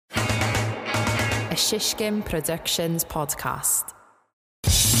a Shishkin Productions podcast.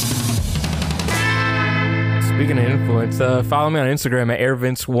 Speaking of influence, follow me on Instagram at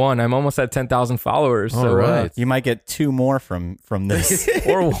airvince1. I'm almost at 10,000 followers. All right. You might get 2 more from this.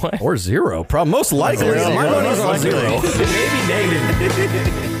 Or one. Or 0. Most likely. Zero. My money's on 0. Maybe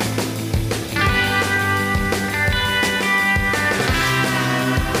negative.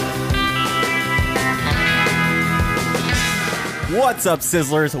 What's up,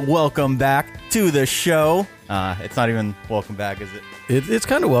 Sizzlers? Welcome back to the show. It's not even welcome back, is it? It's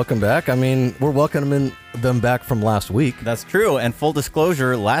kind of welcome back. I mean, we're welcoming them back from last week. That's true. And full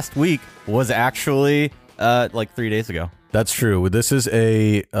disclosure, last week was actually like 3 days ago. That's true. This is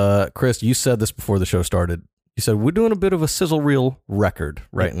a, Chris, you said this before the show started. You said, we're doing a bit of a sizzle reel record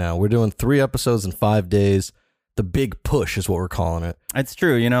right now. We're doing 3 episodes in 5 days. The big push is what we're calling it. It's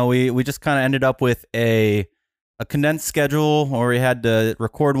true. You know, we just kind of ended up with a condensed schedule where we had to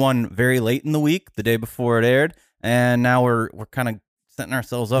record one very late in the week, the day before it aired. And now we're kind of setting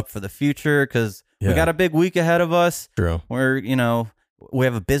ourselves up for the future because we got a big week ahead of us. True. We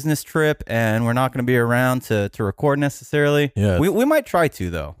have a business trip and we're not going to be around to record necessarily. Yeah. We might try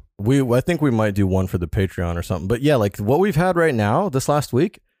to, though. I think we might do one for the Patreon or something. But yeah, like what we've had right now this last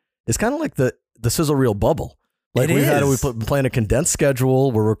week is kind of like the sizzle reel bubble. Like we've been playing a condensed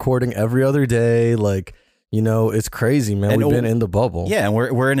schedule. We're recording every other day. Like, you know, it's crazy, man. We've been in the bubble. Yeah, and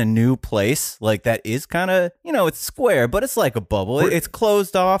we're in a new place. Like that is kind of, it's square, but it's like a bubble. It's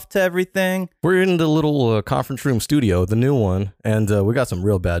closed off to everything. We're in the little conference room studio, the new one, and we got some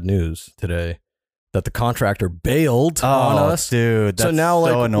real bad news today that the contractor bailed on us. Dude, that's so now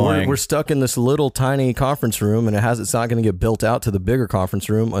so annoying. We're stuck in this little tiny conference room, and it's not going to get built out to the bigger conference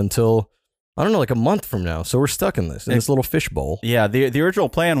room until, I don't know, like a month from now. So we're stuck in this little fishbowl. Yeah, the original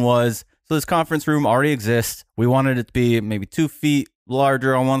plan was, so this conference room already exists. We wanted it to be maybe 2 feet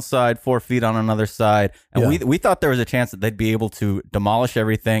larger on one side, 4 feet on another side. And we thought there was a chance that they'd be able to demolish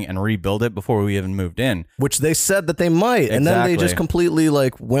everything and rebuild it before we even moved in. Which they said that they might. Exactly. And then they just completely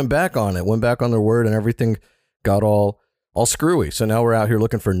went back on their word, and everything got all screwy. So now we're out here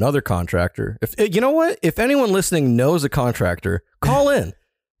looking for another contractor. You know what? If anyone listening knows a contractor, call in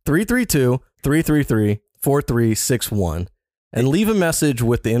 332-333-4361. And leave a message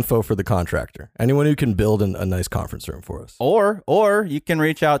with the info for the contractor. Anyone who can build a nice conference room for us. Or you can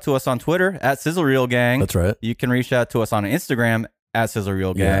reach out to us on Twitter at SizzleReelGang. That's right. You can reach out to us on Instagram at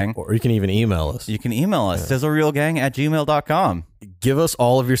SizzleReelGang. Yeah, or you can even email us. You can email us, sizzlereelgang@gmail.com. Give us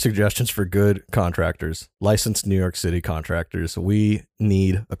all of your suggestions for good contractors, licensed New York City contractors. We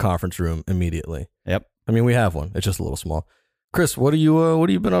need a conference room immediately. Yep. I mean, we have one. It's just a little small. Chris, what have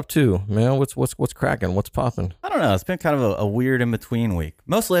you been up to, man? What's cracking? What's popping? I don't know. It's been kind of a weird in between week.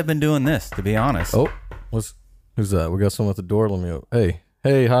 Mostly I've been doing this, to be honest. Oh, who's that? We got someone at the door. Let me open.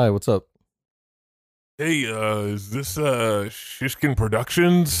 Hey, hi, what's up? Hey, is this Shishkin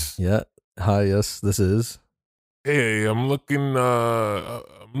Productions? Yeah. Hi, yes, this is. Hey, I'm looking to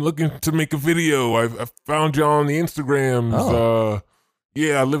make a video. I found you on the Instagrams. Oh.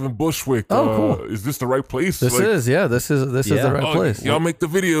 Yeah, I live in Bushwick. Oh, cool. Is this the right place? This is the right place. Y'all make the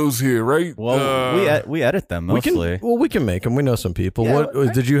videos here, right? Well, we edit them mostly. We can make them. We know some people. Yeah,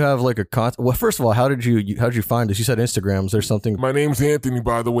 what did you have like a Well, first of all, how did you find us? You said Instagram. Is there something? My name's Anthony,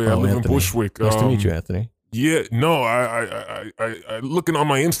 by the way. I live in Bushwick. Nice to meet you, Anthony. Yeah, no, I looking on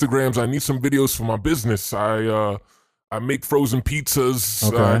my Instagrams. I need some videos for my business. I make frozen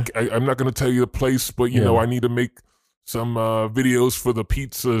pizzas. Okay. I'm not going to tell you the place, but you know, I need to make some videos for the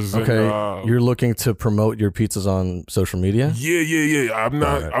pizzas. Okay, and, you're looking to promote your pizzas on social media? Yeah. I'm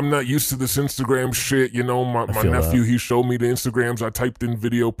not used to this Instagram shit. You know, my nephew, he showed me the Instagrams. I typed in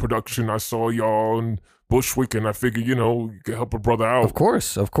video production. I saw y'all in Bushwick, and I figured, you could help a brother out. Of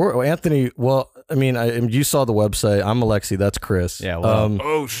course. Well, Anthony, I mean, you saw the website. I'm Alexi. That's Chris. Yeah. Well,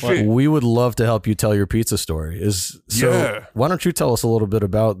 oh shit. We would love to help you tell your pizza story. Why don't you tell us a little bit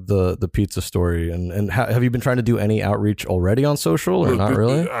about the pizza story and have you been trying to do any outreach already on social or not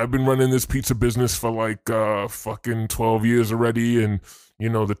really? I've been running this pizza business for like fucking 12 years already, and the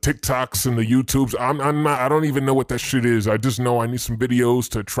TikToks and the YouTubes. I don't even know what that shit is. I just know I need some videos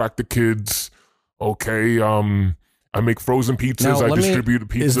to attract the kids. Okay. I make frozen pizzas. I distribute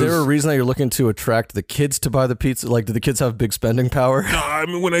pizzas. Is there a reason that you're looking to attract the kids to buy the pizza? Like, do the kids have big spending power? No, I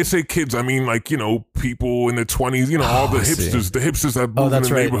mean, when I say kids, I mean like, people in their 20s, all the hipsters, the hipsters that move in the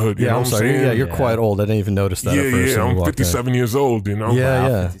neighborhood. You know I'm what sorry. saying? Yeah, you're quite old. I didn't even notice that at first. Yeah, I'm 57 years old,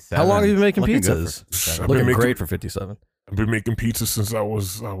 Yeah. How long have you been making Looking pizzas? Looking great for 57. I've been making pizzas since I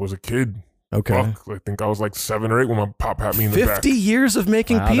was a kid. Okay. I think I was like 7 or 8 when my pop had me in the back. 50 years of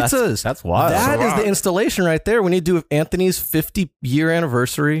making pizzas. That's wild. That is the installation right there. We need to do Anthony's 50-year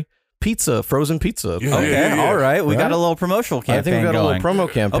anniversary pizza, frozen pizza. Yeah. Okay, all right. We got Right? a little promotional campaign I think we got going. a little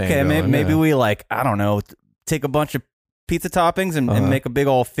promo campaign. Okay, going, maybe yeah. we I don't know, take a bunch of pizza toppings and make a big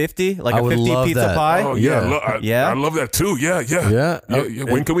old 50, like I a would 50 love pizza that. pie. Oh Yeah. yeah, I love that too. Yeah. Yeah.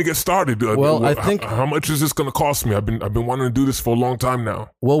 When can we get started? Well, I think- how much is this going to cost me? I've been wanting to do this for a long time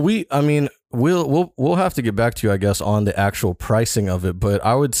now. Well, we'll have to get back to you, I guess, on the actual pricing of it. But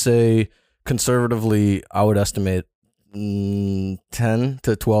I would say conservatively, I would estimate 10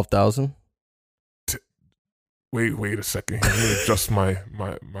 to 12,000. Wait a second. Let me adjust my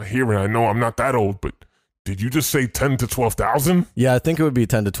hearing. I know I'm not that old, but did you just say 10 to 12,000? Yeah, I think it would be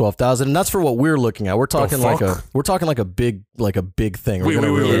 10 to 12,000, and that's for what we're looking at. We're talking like a big thing. Wait.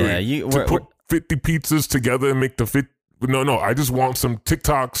 Yeah, To put 50 pizzas together and make the 50. No. I just want some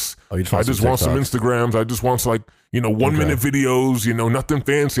TikToks. Oh, you just I want just some want some TikToks. Instagrams. I just want 1 minute videos. Nothing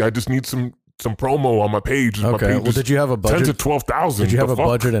fancy. I just need some promo on my page. My Okay. page Well, is did you have a 10 to budget? 12,000. Did you have The a fuck?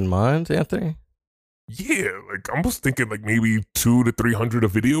 budget in mind, Anthony? Yeah, I was thinking maybe 200 to 300 a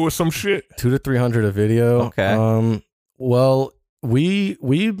video or some shit. 200 to 300 a video. Okay. Well, we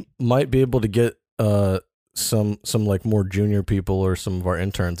might be able to get some more junior people or some of our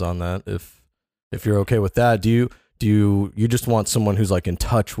interns on that if you're okay with that. Do you just want someone who's in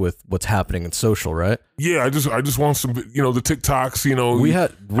touch with what's happening in social, right? Yeah, I just want some, the TikToks.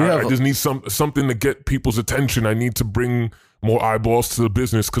 I just need something to get people's attention. I need to bring more eyeballs to the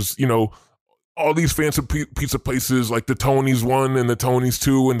business because all these fancy pizza places like the Tony's 1 and the Tony's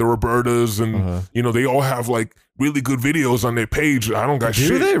 2 and the Roberta's and they all have really good videos on their page. I don't got shit.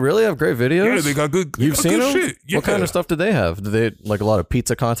 Do they really have great videos? Yeah, they got good. You've seen them? Shit. Yeah. What kind of stuff do they have? Do they a lot of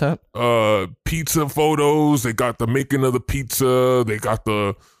pizza content? Pizza photos. They got the making of the pizza. They got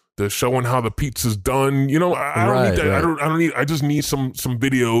the showing how the pizza's done. I don't need that. Right. I don't need. I just need some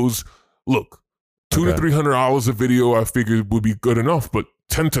videos. Look, $200 to $300 a video. I figured would be good enough, but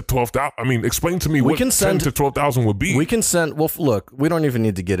 10 to 12,000. I mean, explain to me what 10 to 12,000 would be. We can send. Well, look, we don't even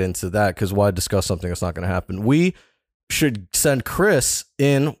need to get into that because why discuss something that's not going to happen? We should send Chris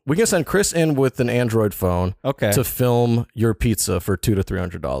in. We can send Chris in with an Android phone. Okay. To film your pizza for $200 to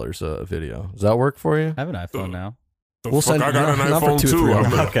 $300 a video. Does that work for you? I have an iPhone now. We'll send. I got an not for iPhone $200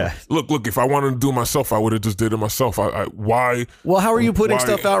 too. Okay. Look. If I wanted to do it myself, I would have just did it myself. Why? Well, how are you putting Why-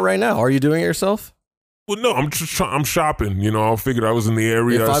 stuff out right now? Are you doing it yourself? Well, no. I'm shopping. I figured I was in the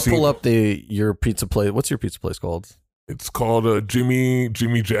area. If I seen- pull up your pizza place, what's your pizza place called? it's called Jimmy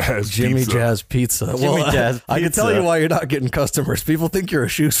Jazz. Jimmy Pizza. Jazz Pizza. Jimmy Jazz I can tell Pizza. you why you're not getting customers. People think you're a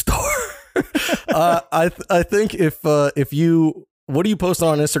shoe store. I think if you, what do you post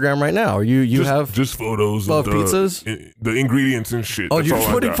on Instagram right now? Are you have just photos of of pizzas? the ingredients and shit. Oh, That's you're all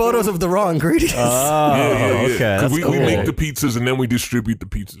I putting got. photos of the raw ingredients. Oh, okay. 'Cause That's we cool. make the pizzas and then we distribute the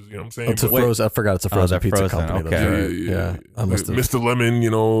pizzas. You know what I'm saying? It's a But- frozen. I forgot it's a frozen they're pizza frozen, company. okay. That's right. Yeah, I must have. Mr. Lemon,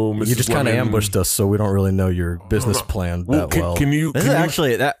 Mrs. You just kind of Lemon. ambushed us, so we don't really know your business no. plan Well, that well. Can you? This can is you-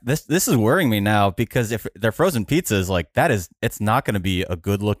 actually this is worrying me now because if they're frozen pizzas, it's not going to be a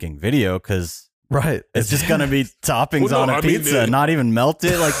good looking video because Right. it's just going to be toppings Well, no, on a I mean, pizza, not even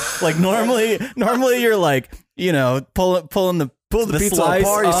melted. Like normally you're pulling the pizza slice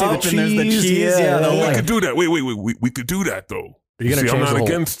apart, you see the up and there's the cheese, cheese. yeah, the we like- could do that. Wait. We could do that though. Are you gonna See, I'm change not the whole-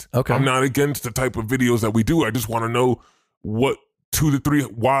 against. Okay. I'm not against the type of videos that we do. I just want to know what 2 to 3.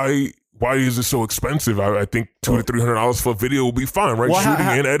 Why is it so expensive? I think $200 to $300 for a video will be fine, right? Well, Shooting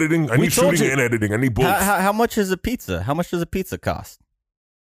and editing. I we need told shooting you- and editing. I need both. How much is a pizza? How much does a pizza cost?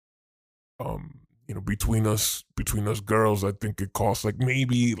 Between us girls, I think it costs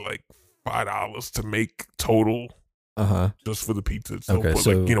maybe $5 to make total just for the pizza itself. Okay, but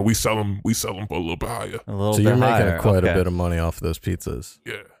so- we sell them for a little bit higher. A little So bit you're making higher. quite a Okay. bit of money off of those pizzas.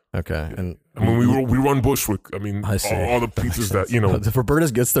 Yeah. Okay. And I mean, we run Bushwick. I mean, I see. all the That makes pizzas sense. that The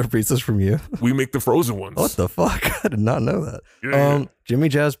Roberta's gets their pizzas from you. we make the frozen ones. What the fuck? I did not know that. Yeah. Jimmy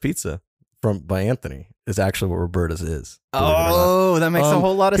Jazz Pizza by Anthony is actually what Roberta's is. believe it or not. Oh, that makes a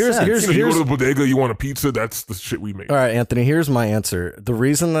whole lot of here's- sense. here's- You go to the bodega, you want a pizza, that's the shit we make. All right, Anthony, here's my answer. The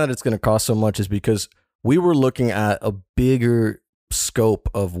reason that it's going to cost so much is because we were looking at a bigger scope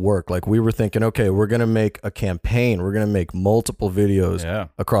of work. Like we were thinking, okay, we're going to make a campaign. We're going to make multiple videos Yeah.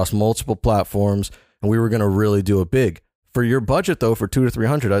 across multiple platforms, and we were going to really do it big. For your budget, though, for 200 to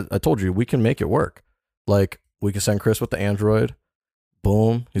 300, I told you we can make it work. Like we can send Chris with the Android.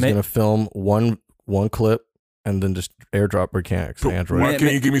 Boom, he's going to film one clip and then just airdrop or can't So Android. why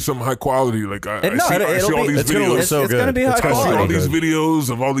can't you give me some high quality? Like I No, see it'll all be- these It's gonna videos. look so It's gonna good. be It's high gonna I see look all quality. these good. videos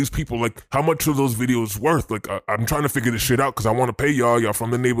of all these people. Like, how much are those videos worth? Like, I'm trying to figure this shit out because I want to pay y'all. Y'all from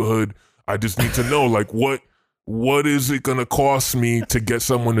the neighborhood. I just need to know, like, what is it gonna cost me to get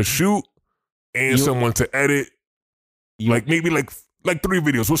someone to shoot and someone to edit? Maybe Like 3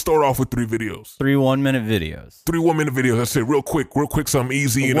 videos. We'll start off with 3 videos. 3 1-minute videos. 3 1-minute videos. That's it. Real quick, something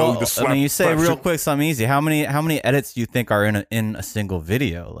easy. You know, just slap, I mean, you say slap real shit. quick, something easy. How many edits do you think are in a single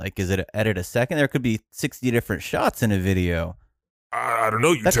video? Like, is it edit a second? There could be 60 different shots in a video. I don't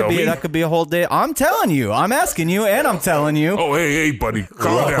know. You That tell could be me. that could be a whole day. I'm telling you. I'm asking you, and I'm telling you. Oh, hey, buddy,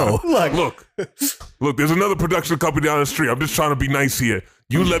 calm down. Look. There's another production company down the street. I'm just trying to be nice here.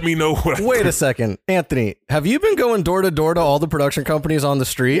 You let me know what. Wait a second, Anthony. Have you been going door to door to all the production companies on the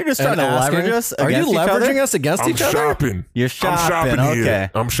street? You're just trying to leverage us Are you against each leveraging other? us against I'm each other? shopping. You're I'm shopping shopping, here. okay.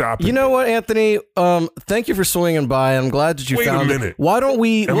 I'm shopping. You know what, Anthony? Thank you for swinging by. I'm glad that you Wait a found minute. it. Why don't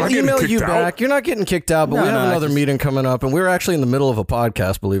we? Am I We'll getting email you kicked back. out? You're not getting kicked out, but No, we have no, another meeting coming up, and we're actually in the middle of a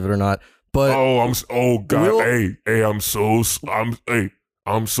podcast, believe it or not. But Oh God. We'll- Hey, I'm so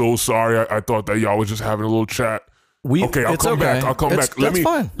sorry. I thought that y'all was just having a little chat. okay, I'll it's come okay. back. I'll come back. That's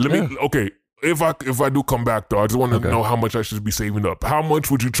fine. Let Yeah. me. Okay. If I do come back though, I just want to know how much I should be saving up. How much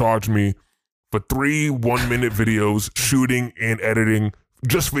would you charge me for 3 1-minute videos, shooting and editing,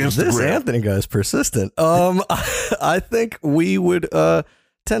 just for Instagram? This Anthony guy is persistent. I think we would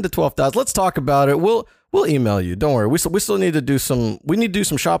 10 to 12,000. Let's talk about it. We'll email you. Don't worry. We still need to do some. We need to do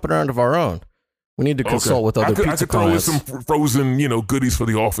some shopping around of our own. We need to consult with other I pizza could throw in clients. some frozen, goodies for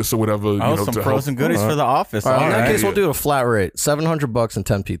the office or whatever. Some to frozen help. goodies for the office. All right, All in that right. case, we'll do a flat rate: $700 and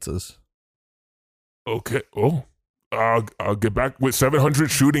 10 pizzas. Okay. Oh, I'll get back with 700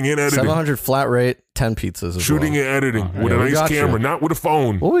 shooting and editing. 700 flat rate, 10 pizzas. As Shooting well. and editing with Yeah, a we nice got you. camera, not with a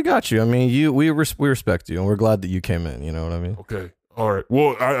phone. Well, we got you. I mean, we respect you, and we're glad that you came in. You know what I mean? Okay. All right.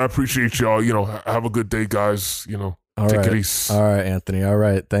 Well, I appreciate y'all. Have a good day, guys. All take right. it easy. All right, Anthony. All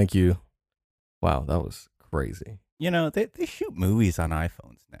right, thank you. Wow, that was crazy. They shoot movies on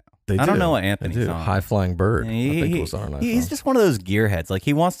iPhones now. They I don't do. know what They Anthony's do. on. High flying bird. He- I think it was on an He's iPhone. just one of those gearheads. Like,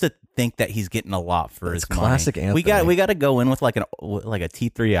 he wants to think that he's getting a lot for That's his classic money. Anthony. We got to go in with like a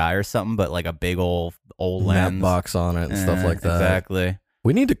T3i or something, but like a big old map lens box on it and stuff like that. Exactly.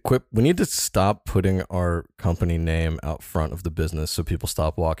 We need to stop putting our company name out front of the business so people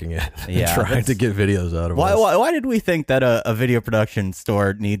stop walking in and Yeah, trying that's- to get videos out of Why, us. why did we think that a video production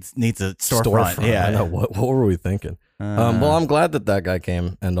store needs a storefront? Yeah. I know. What were we thinking? Well, I'm glad that guy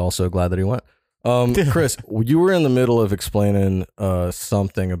came, and also glad that he went. Chris, you were in the middle of explaining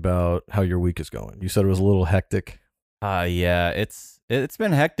something about how your week is going. You said it was a little hectic. Yeah, it's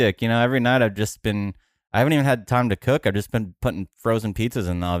been hectic. Every night I haven't even had time to cook. I've just been putting frozen pizzas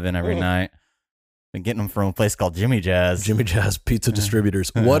in the oven every night. Been getting them from a place called Jimmy Jazz. Jimmy Jazz Pizza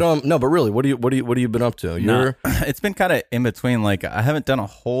Distributors. What no, but really, what have you been up to? It's been kind of in between. Like, I haven't done a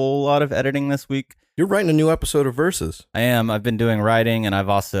whole lot of editing this week. You're writing a new episode of Versus. I am. I've been doing writing, and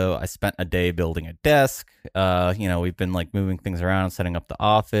I spent a day building a desk. We've been like moving things around, setting up the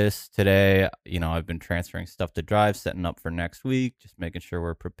office today. I've been transferring stuff to Drive, setting up for next week, just making sure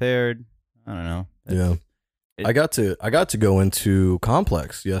we're prepared. I don't know. I got to go into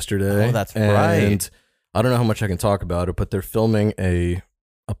Complex yesterday. Oh, that's and right. I don't know how much I can talk about it, but they're filming a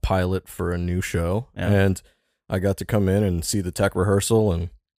pilot for a new show, and I got to come in and see the tech rehearsal and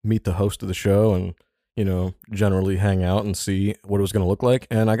meet the host of the show, and generally hang out and see what it was going to look like.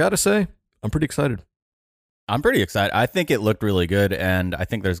 And I got to say, I'm pretty excited. I'm pretty excited. I think it looked really good, and I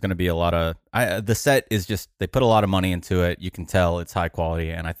think there's going to be a lot of. The set is just, they put a lot of money into it. You can tell it's high quality,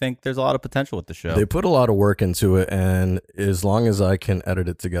 and I think there's a lot of potential with the show. They put a lot of work into it, and as long as I can edit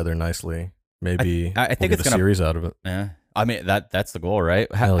it together nicely, maybe I think we'll get it's a gonna series out of it. Yeah, I mean that's the goal, right?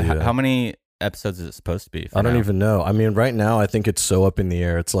 Hell yeah. How many episodes is it supposed to be? I don't now? even know. I mean, right now, I think it's so up in the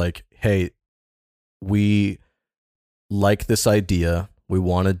air. It's like, hey, we like this idea. We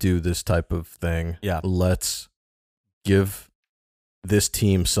want to do this type of thing. Yeah. Let's give this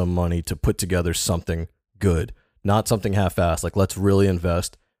team some money to put together something good, not something half-assed. Like, let's really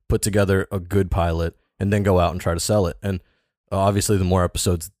invest, put together a good pilot, and then go out and try to sell it. And obviously, the more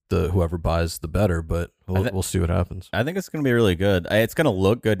episodes, whoever buys, the better. But we'll see what happens. I think it's going to be really good. It's going to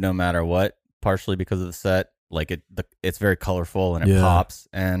look good no matter what. Partially because of the set, like it's very colorful and it pops.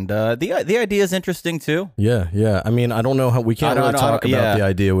 And the idea is interesting too. Yeah. I mean, I don't know how we can't really talk about the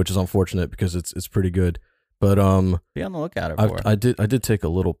idea, which is unfortunate because it's pretty good. But be on the lookout for it. I did take a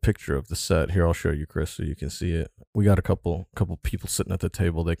little picture of the set. Here, I'll show you, Chris, so you can see it. We got a couple people sitting at the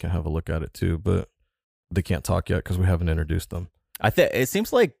table. They can have a look at it too, but they can't talk yet because we haven't introduced them. It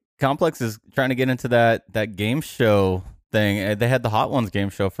seems like Complex is trying to get into that game show thing. They had the Hot Ones game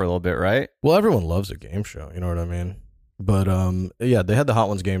show for a little bit, right? Well, everyone loves a game show, you know what I mean? But yeah, they had the Hot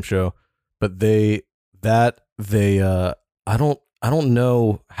Ones game show, but I don't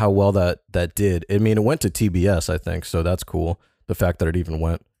know how well that did. I mean, it went to TBS, I think, so that's cool. The fact that it even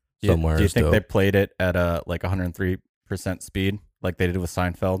went somewhere. Do you is think dope. they played it at like 103% speed? like they did with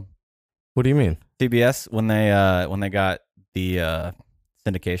Seinfeld. What do you mean? CBS when they got the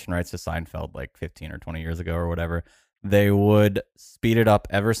syndication rights to Seinfeld like 15 or 20 years ago or whatever, they would speed it up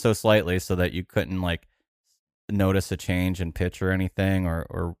ever so slightly so that you couldn't like notice a change in pitch or anything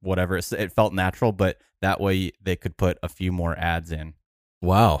or whatever. It felt natural, but that way they could put a few more ads in.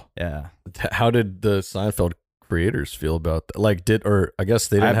 Wow. Yeah. How did the Seinfeld creators feel about that? Like, I guess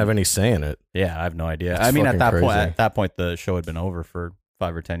they didn't have any say in it. Yeah, I have no idea. That's I mean, at fucking that point, the show had been over for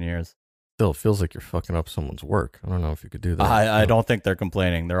 5 or 10 years. Still, it feels like you're fucking up someone's work. I don't know if you could do that. I don't think they're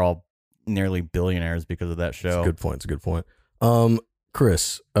complaining. They're all nearly billionaires because of that show. It's a good point.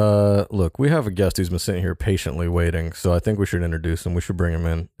 Chris, look, we have a guest who's been sitting here patiently waiting, so I think we should introduce him. We should bring him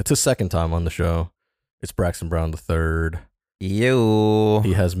in. It's his second time on the show. It's Braxton Brown III. Yo.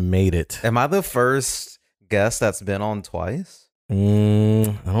 He has made it. Am I the first guest that's been on twice? I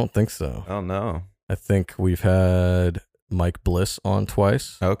don't think so. Oh, no. I think we've had Mike Bliss on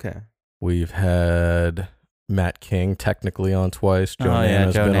twice. Okay. We've had Matt King technically on twice. Joe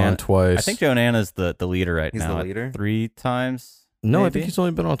Nana's been on twice. I think Joe Nana's the leader right He's now. the leader? 3 times? No, maybe? I think he's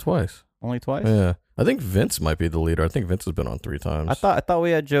only been on twice. Only twice? Yeah. I think Vince might be the leader. I think Vince has been on 3 times. I thought we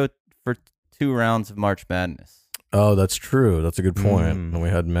had Joe for 2 rounds of March Madness. Oh, that's true. That's a good point. Mm. And we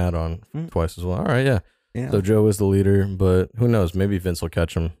had Matt on twice as well. All right, yeah. Yeah. So Joe is the leader, but who knows? Maybe Vince will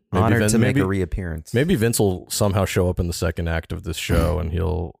catch him. Maybe Honored Vince, to make a reappearance. Maybe Vince will somehow show up in the second act of this show, and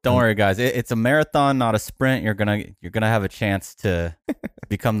he'll. Don't worry, guys. It's a marathon, not a sprint. You're gonna have a chance to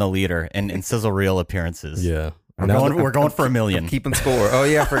become the leader in sizzle reel appearances. Yeah. We're going for 1 million. Keeping score. Oh,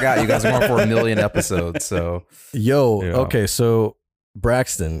 yeah, I forgot. You guys are going for 1 million episodes. So, Yo, Yeah. okay, so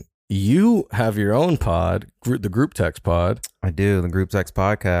Braxton, you have your own pod, the Group Text pod, I do. The Group Text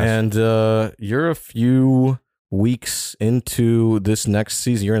podcast. and you're a few weeks into this next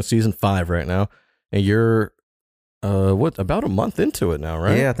season. You're in season 5 right now, and you're about a month into it now,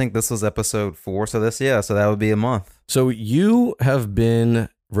 right? Yeah, I think this was episode 4. So that would be a month. So you have been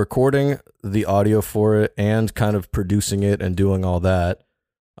recording the audio for it and kind of producing it and doing all that.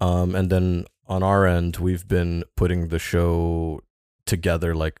 And then on our end, we've been putting the show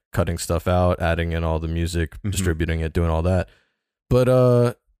together, like cutting stuff out, adding in all the music, distributing it, doing all that.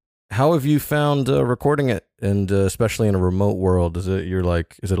 But how have you found recording it, and especially in a remote world? Is it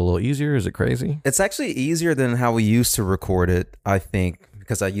a little easier? Is it crazy? It's actually easier than how we used to record it, I think,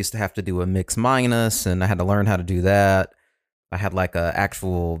 because I used to have to do a mix minus, and I had to learn how to do that. I had like a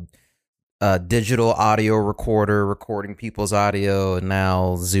actual digital audio recorder recording people's audio, and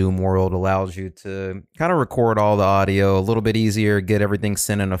now Zoom World allows you to kind of record all the audio a little bit easier, get everything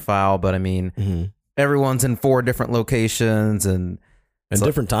sent in a file. But I mean, everyone's in 4 different locations and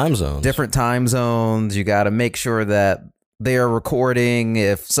different time zones. Different time zones. You got to make sure that they are recording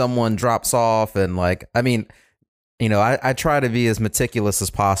if someone drops off, and like, I mean, I try to be as meticulous as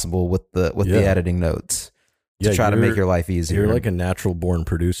possible with the editing notes. To try to make your life easier. You're like a natural born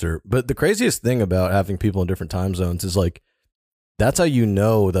producer. But the craziest thing about having people in different time zones is like, that's how you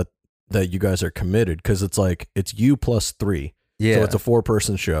know that you guys are committed, because it's like, it's you plus 3. Yeah. So it's a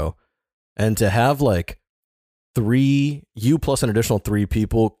 4-person show. And to have like 3, you plus an additional 3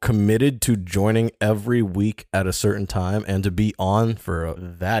 people committed to joining every week at a certain time and to be on for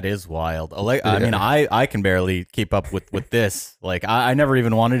that is wild. I mean, I can barely keep up with this. Like, I never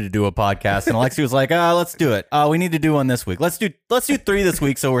even wanted to do a podcast, and Alexi was like, let's do it. We need to do one this week. Let's do 3 this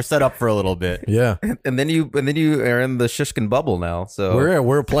week, so we're set up for a little bit. Yeah. And then you are in the Shishkin bubble now. So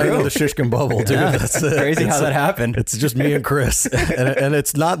we're playing in the Shishkin bubble, dude. Yeah, That's crazy how that happened. It's just me and Chris, and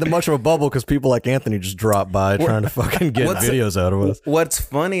it's not that much of a bubble because people like Anthony just drop by trying to fucking get videos out of us. What's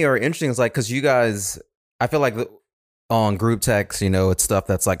funny or interesting is like, because you guys, I feel like on group text, it's stuff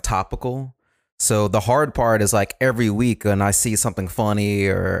that's like topical. So the hard part is like every week when I see something funny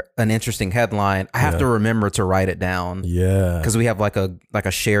or an interesting headline, I have to remember to write it down. Yeah. Because we have like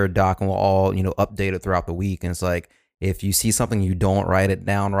a shared doc, and we'll all, update it throughout the week. And it's like, if you see something, you don't write it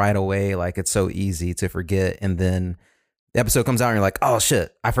down right away. Like, it's so easy to forget. And then the episode comes out and you're like, oh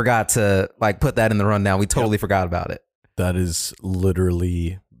shit, I forgot to like put that in the rundown. We totally forgot about it. That is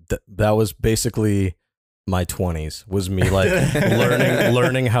literally, that was basically my 20s, was me like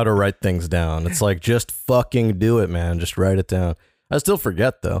learning how to write things down. It's like, just fucking do it, man. Just write it down. I still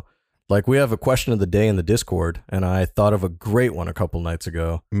forget though. Like, we have a question of the day in the Discord, and I thought of a great one a couple nights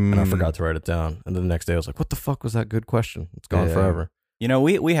ago, and I forgot to write it down. And then the next day I was like, what the fuck was that good question? It's gone forever.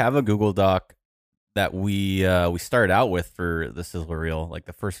 We have a Google Doc that we started out with for the Sizzler Reel. Like,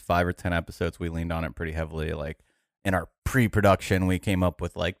 the first 5 or 10 episodes, we leaned on it pretty heavily. Like, in our pre-production, we came up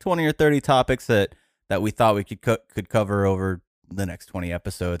with like 20 or 30 topics that we thought we could cover over the next 20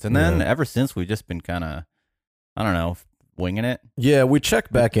 episodes. And then ever since, we've just been kind of, I don't know, winging it. Yeah, we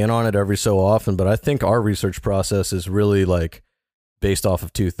check back in on it every so often, but I think our research process is really like based off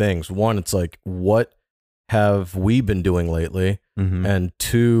of two things. One, it's like, what have we been doing lately? Mhm. And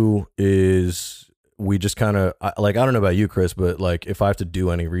two is we just kind of like, I don't know about you, Chris, but like if I have to do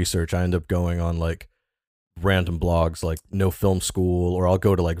any research, I end up going on like random blogs like No Film School, or I'll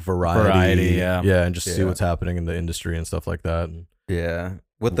go to like Variety, yeah. and just see what's happening in the industry and stuff like that. Yeah.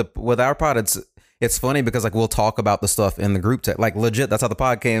 With our pod, it's funny because like we'll talk about the stuff in the group text. Like legit, that's how the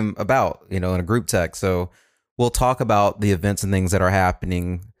pod came about, in a group text. So we'll talk about the events and things that are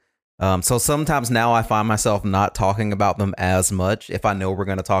happening. So sometimes now I find myself not talking about them as much if I know we're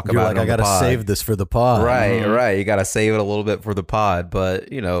going to talk You're about like, it on I gotta the pod. save this for the pod. Right. You got to save it a little bit for the pod, but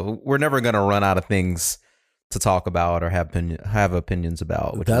we're never going to run out of things to talk about or have opinions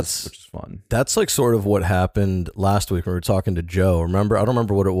about, which is fun. That's like sort of what happened last week when we were talking to Joe. Remember? I don't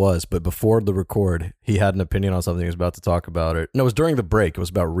remember what it was, but before the record, he had an opinion on something. He was about to talk about it. No, it was during the break. It was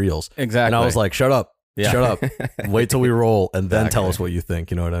about Reels. Exactly. And I was like, shut up. Yeah. Shut up. Wait till we roll and then tell us what you think.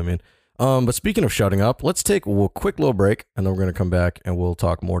 You know what I mean? But speaking of shutting up, let's take a quick little break, and then we're going to come back and we'll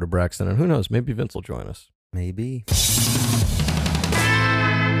talk more to Braxton. And who knows, maybe Vince will join us. Maybe.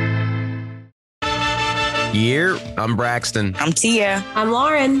 Yeah, I'm Braxton. I'm Tia. I'm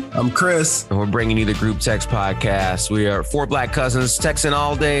Lauren. I'm Chris. And we're bringing you the Group Text Podcast. We are four black cousins texting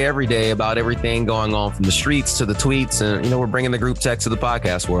all day, every day about everything going on from the streets to the tweets. And, we're bringing the group text to the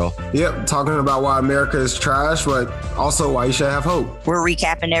podcast world. Yep, talking about why America is trash, but also why you should have hope. We're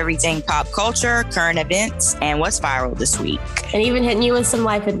recapping everything pop culture, current events, and what's viral this week. And even hitting you with some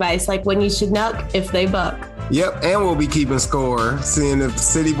life advice, like when you should nuck if they buck. Yep, and we'll be keeping score, seeing if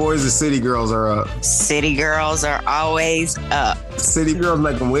city boys or city girls are up. City girls are always up. City girls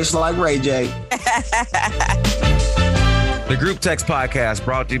make them wish like Ray J. The Group Text Podcast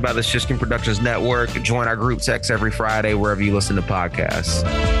brought to you by the Shishkin Productions Network. Join our group text every Friday wherever you listen to podcasts.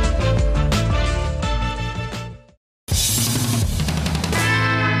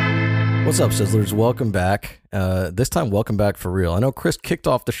 What's up, Sizzlers? Welcome back. This time, welcome back for real. I know Chris kicked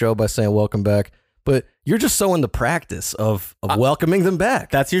off the show by saying welcome back, but you're just so in the practice of welcoming them back.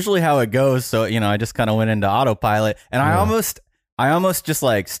 That's usually how it goes. So, I just kind of went into autopilot, and I almost just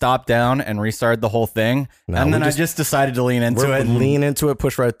like stopped down and restarted the whole thing. No, and then I just decided to lean into it. Lean into it,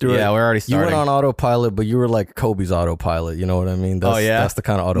 push right through it. Yeah, we're already starting. You went on autopilot, but you were like Kobe's autopilot. You know what I mean? That's the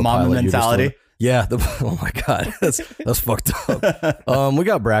kind of autopilot. Mama mentality. Yeah. Oh my God. That's fucked up. We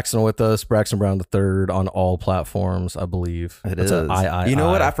got Braxton with us, Braxton Brown III on all platforms, I believe. It That's is. You know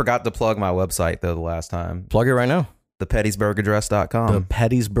what? I I forgot to plug my website though the last time. plug it right now. ThePettysburgaddress.com. The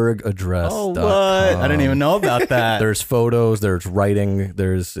Pettysburg address. Oh, what? I didn't even know about that. There's photos, there's writing,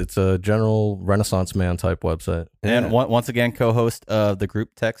 it's a general Renaissance man type website. And once again, co-host of the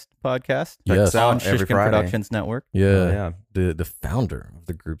Group Text Podcast. Yes. On Every Shishkin Friday. Productions Network. Yeah. The founder of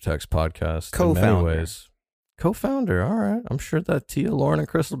the Group Text Podcast. In many Co-founder. ways. Co-founder. All right. I'm sure that Tia, Lauren, and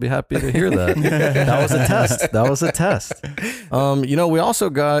Chris will be happy to hear that. That was a test. We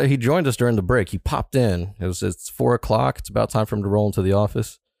also he joined us during the break. He popped in. It's 4:00. It's about time for him to roll into the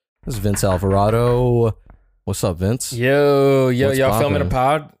office. This is Vince Alvarado. What's up, Vince? Yo, What's y'all filming a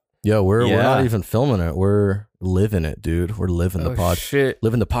poppin'? pod? Yo, we're Yeah. not even filming it. We're living it, dude. We're living the pod. Shit.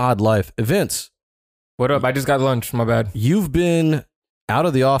 Living the pod life. Vince, What up? I just got lunch. My bad. you've been out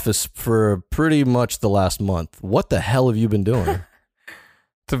of the office for pretty much the last month. What the hell have you been doing?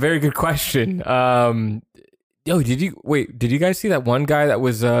 It's a very good question. Did you guys see that one guy that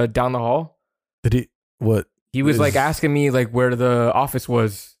was down the hall? Did he? What? He was Is- like asking me like where the office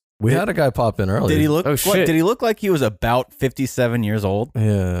was. We had a guy pop in earlier. Did he look? Oh, shit. Did he look like he was about 57 years old?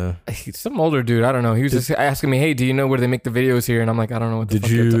 Yeah. He's some older dude. I don't know. He was just asking me, "Hey, do you know where they make the videos here?" And I'm like, "I don't know what the Did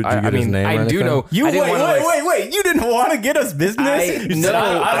fuck you- you're did you get his name or I do anything? know. You I didn't wanna, like, wait! You didn't want to get us business?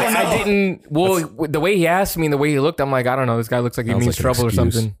 I didn't. Well, the way he asked me and the way he looked, I'm like, I don't know. This guy looks like he Sounds means like an trouble or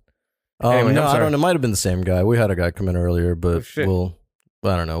excuse. something. No, I'm I sorry. don't know. It might have been the same guy. We had a guy come in earlier, but shit.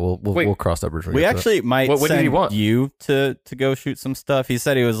 I don't know. Wait. We'll cross that bridge. when We get to it. actually might What did send he want? you to go shoot some stuff. He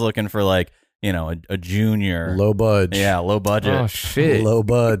said he was looking for like a junior, low budge. low budget. Oh shit! Low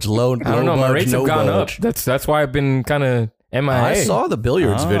budge. Low. I don't know. Low My budge, rates no have gone budge. up. That's why I've been kind of MIA. I saw the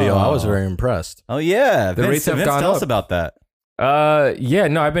billiards video. I was Oh. very impressed. Oh yeah, The rates have Vince, gone tell us up. about that. Yeah,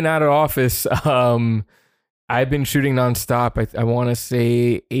 no, I've been out of office. I've been shooting nonstop. I want to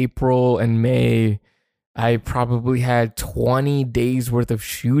say April and May. I probably had 20 days worth of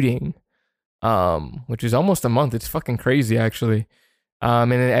shooting, which is almost a month. It's fucking crazy, actually. And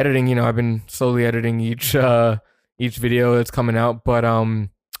then editing, I've been slowly editing each video that's coming out. But all in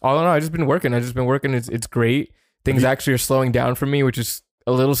all, I've just been working. It's great. Things actually are slowing down for me, which is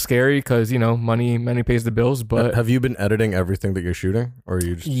a little scary because, money pays the bills. But have you been editing everything that you're shooting, or are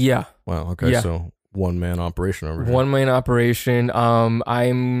you just? Yeah. Wow. Okay. Yeah. So one man operation over here. One man operation.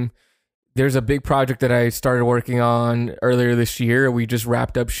 There's a big project that I started working on earlier this year. We just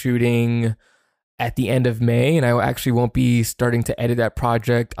wrapped up shooting at the end of May, and I actually won't be starting to edit that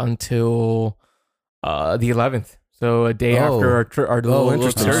project until the 11th. So a day after our little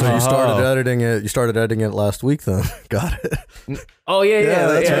interesting. excursion. So you started editing it. You started editing it last week, then. Got it. Oh yeah.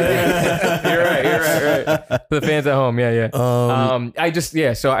 That's right. You're right. For the fans at home,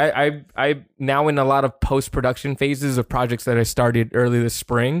 yeah. So I now in a lot of post production phases of projects that I started early this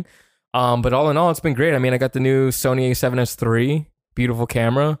spring. But all in all, it's been great. I mean, I got the new Sony A7S III, beautiful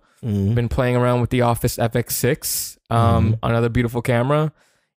camera. Been playing around with the Office FX6, another beautiful camera,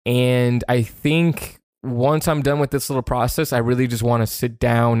 and I think once I'm done with this little process, I really just want to sit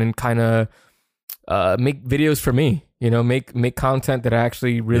down and kind of make videos for me, make content that I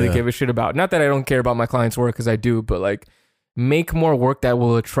actually really give a shit about. Not that I don't care about my clients' work, because I do, but like make more work that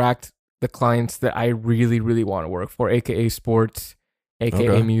will attract the clients that I really, really want to work for, aka sports,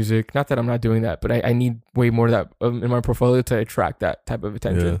 aka music. Not that I'm not doing that, but I need way more of that in my portfolio to attract that type of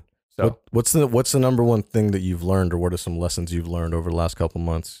attention. Yeah. So what's the number one thing that you've learned, or what are some lessons you've learned over the last couple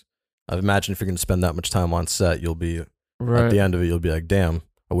months? I imagine if you're going to spend that much time on set, you'll be at the end of it, you'll be like, damn,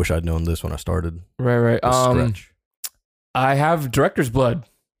 I wish I'd known this when I started. Right. Stretch. I have director's blood.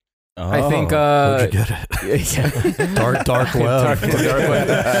 I think where'd you get it? Yeah. dark web. dark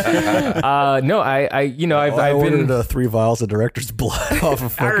web. No, I've ordered 3 vials of director's blood off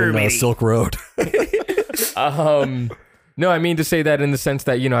of fucking Silk Road. No, I mean to say that in the sense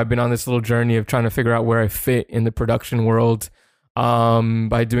that, I've been on this little journey of trying to figure out where I fit in the production world,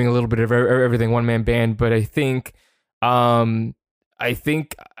 by doing a little bit of everything, one man band. But I think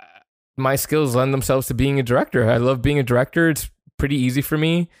my skills lend themselves to being a director. I love being a director. It's pretty easy for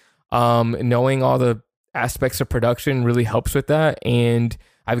me. Knowing all the aspects of production really helps with that. And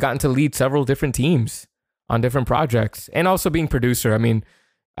I've gotten to lead several different teams on different projects, and also being producer. I mean,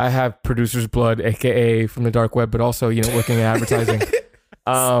 I have producer's blood, aka from the dark web, but also, working in advertising.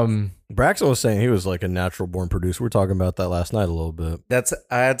 Braxton was saying he was like a natural born producer. We were talking about that last night a little bit. That's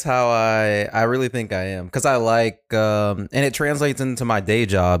how I really think I am, because I like and it translates into my day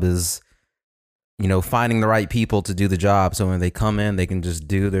job is, finding the right people to do the job, so when they come in they can just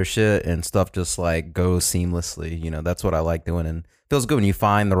do their shit and stuff just like goes seamlessly. That's what I like doing, and it feels good when you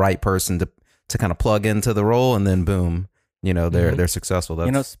find the right person to kind of plug into the role, and then boom, they're successful.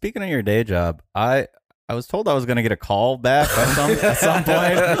 That's, speaking of your day job, I was told I was going to get a call back at some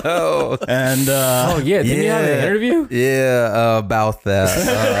point. And didn't you have an interview? Yeah, about that.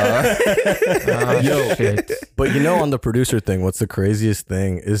 Shit. But on the producer thing, what's the craziest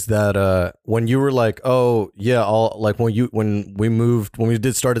thing is that when you were like, oh yeah, when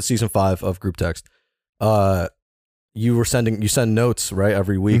we started season 5 of Group Text, you send notes right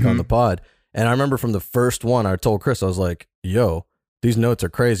every week on the pod. And I remember from the first one, I told Chris, I was like, yo, these notes are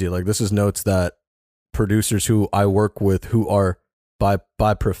crazy. Like, this is notes that producers who I work with, who are by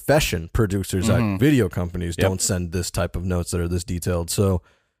profession producers at video companies, don't send this type of notes that are this detailed. So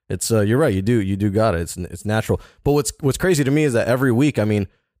it's you're right, you do got it. It's natural. But what's crazy to me is that every week, I mean,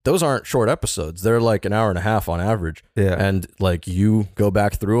 those aren't short episodes. They're like an hour and a half on average. Yeah. And like you go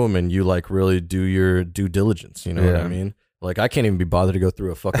back through them and you like really do your due diligence. You know what I mean? Like, I can't even be bothered to go through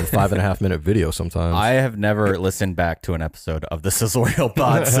a fucking 5.5 minute video sometimes. I have never listened back to an episode of the Sizzle Reel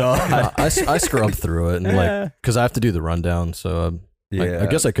Pod, so I scrub through it and like, because I have to do the rundown. So I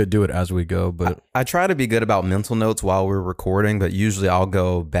guess I could do it as we go, but I try to be good about mental notes while we're recording, but usually I'll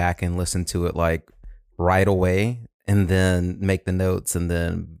go back and listen to it like right away and then make the notes and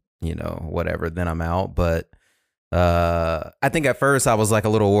then, whatever, then I'm out. But I think at first I was like a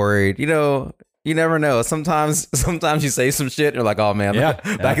little worried, you never know. Sometimes you say some shit and you're like, oh man,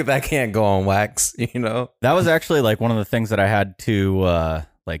 that can't go on wax, That was actually like one of the things that I had to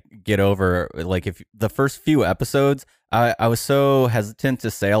like get over. Like, if the first few episodes, I was so hesitant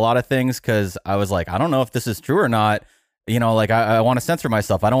to say a lot of things because I was like, I don't know if this is true or not. Like I want to censor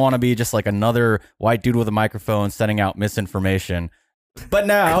myself. I don't want to be just like another white dude with a microphone sending out misinformation. But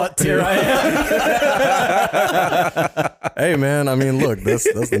now here I am. Hey man, I mean, look, that's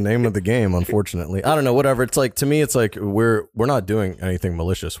the name of the game. Unfortunately, I don't know. Whatever. It's like, to me, it's like we're not doing anything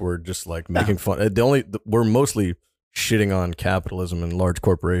malicious. We're just like making fun. We're mostly shitting on capitalism and large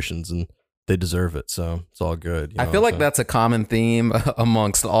corporations, and they deserve it. So it's all good. I feel like that's a common theme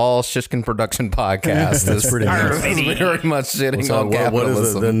amongst all Shishkin production podcasts. That's pretty nice. Very much shitting on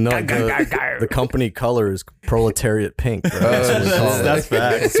capitalism. What is it? The company color is proletariat pink. Right? That's what we call it. That's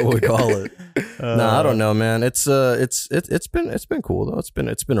facts. That's what we call it. Nah, I don't know, man. It's been cool though.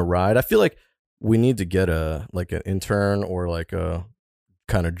 It's been a ride. I feel like we need to get an intern or like a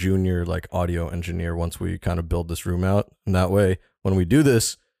kind of junior like audio engineer once we kind of build this room out, and that way when we do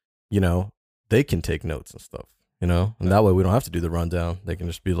this, they can take notes and stuff, and that way we don't have to do the rundown. They can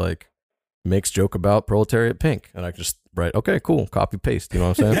just be like, makes joke about Proletariat Pink, and I can just write, okay, cool, copy paste. You know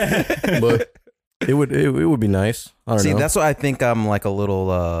what I'm saying? But it would be nice. I don't know. See, that's what I think. I'm like a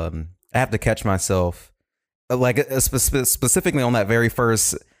little. I have to catch myself, like specifically on that very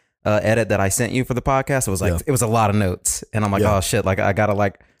first edit that I sent you for the podcast. It was like it was a lot of notes, and I'm like, oh shit, like I gotta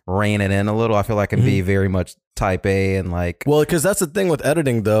like rein it in a little. I feel like I can be very much type A and like. Well, because that's the thing with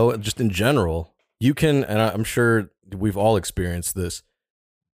editing, though. Just in general, you can, and I'm sure we've all experienced this.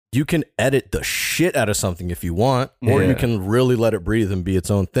 You can edit the shit out of something if you want, or you can really let it breathe and be its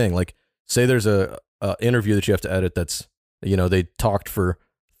own thing. Like, say there's a interview that you have to edit that's, they talked for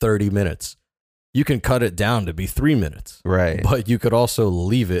 30 minutes. You can cut it down to be 3 minutes. Right. But you could also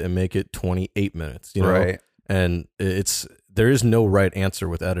leave it and make it 28 minutes, Right. And there is no right answer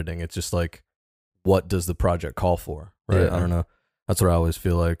with editing. It's just like, what does the project call for? Right. Yeah. I don't know. That's what I always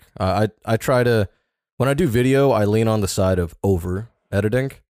feel like. I try to, when I do video, I lean on the side of over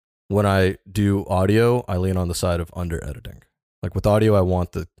editing. When I do audio, I lean on the side of under editing. Like with audio, I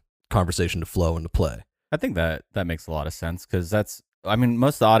want the conversation to flow and to play. I think that makes a lot of sense because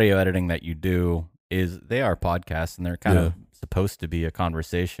most of the audio editing that you do they are podcasts and they're kind of supposed to be a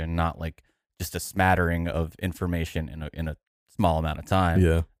conversation, not like just a smattering of information in a small amount of time.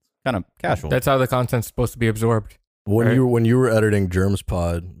 Yeah. Kind of casual. That's how the content's supposed to be absorbed. When you were editing Germs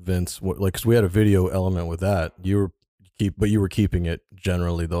Pod, Vince, because we had a video element with that, you were keeping it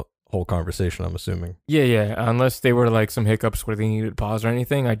generally the whole conversation, I'm assuming. Yeah. Unless they were like some hiccups where they needed to pause or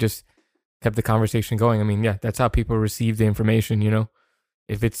anything, I just kept the conversation going. I mean, that's how people receive the information,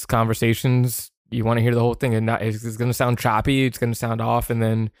 If it's conversations, you want to hear the whole thing, and it's going to sound choppy, it's going to sound off, and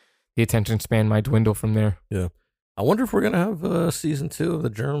then the attention span might dwindle from there. Yeah. I wonder if we're going to have season 2 of the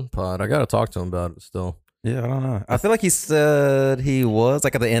Germ Pod. I got to talk to him about it still. Yeah, I don't know. I feel like he said he was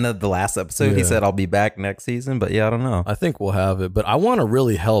like at the end of the last episode. He said I'll be back next season, but I don't know. I think we'll have it, but I want to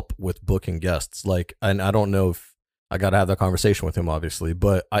really help with booking guests. Like, and I don't know if I got to have that conversation with him, obviously,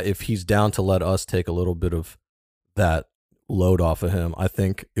 but if he's down to let us take a little bit of that load off of him, I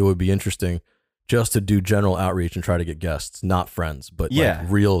think it would be interesting just to do general outreach and try to get guests, not friends, but like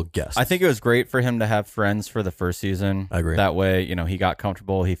real guests. I think it was great for him to have friends for the first season. I agree. That way, he got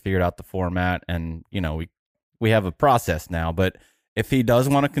comfortable, he figured out the format, and we have a process now. But if he does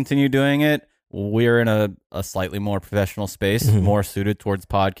want to continue doing it, we're in a slightly more professional space, more suited towards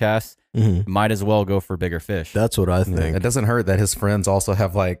podcasts. Might as well go for bigger fish. That's what I think. Yeah, it doesn't hurt that his friends also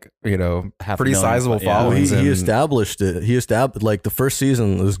have like, pretty sizable He followings. established it. He established, like, the first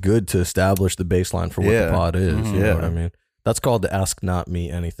season was good to establish the baseline for what the pod is. You know what I mean? That's called the Ask Not Me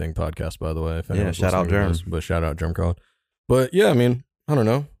Anything podcast, by the way. If shout out Germ. But shout out Germ Code. But yeah, I mean, I don't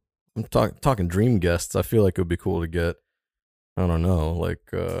know. I'm talking dream guests. I feel like it would be cool to get, I don't know, like,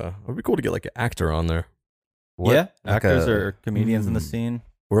 it would be cool to get like an actor on there. Yeah, actors or comedians in the scene.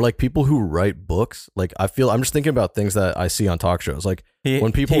 Or like people who write books. Like, I'm just thinking about things that I see on talk shows. Like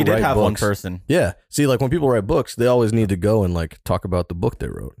when people he did write have books, one person. Yeah. See, like when people write books, they always need to go and like talk about the book they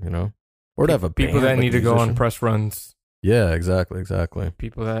wrote, Or to have a people band, that like need to go on musician. press runs. Yeah, exactly.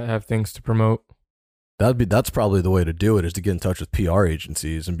 People that have things to promote. That's probably the way to do it, is to get in touch with PR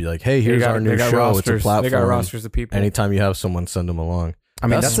agencies and be like, hey, here's our new show. Rosters. It's a platform. They got rosters of people. Anytime you have someone, send them along. I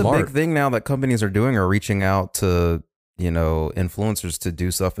mean, that's smart. a big thing now that companies are doing, are reaching out to, influencers to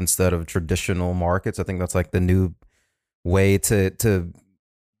do stuff instead of traditional markets. I think that's like the new way to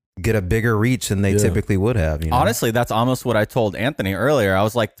get a bigger reach than they typically would have. Honestly, that's almost what I told Anthony earlier. I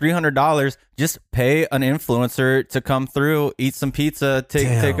was like, $300, just pay an influencer to come through, eat some pizza,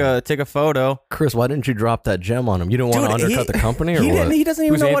 take a photo. Chris, why didn't you drop that gem on him? You don't want to undercut the company, or what? He doesn't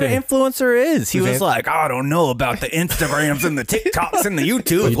even know what an influencer is. He was Anthony? like, I don't know about the Instagrams and the TikToks and the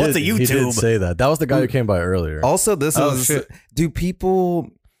YouTube. What's a YouTube? He did say that. That was the guy who came by earlier. Also, do people...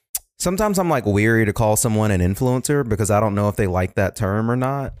 Sometimes I'm like weary to call someone an influencer because I don't know if they like that term or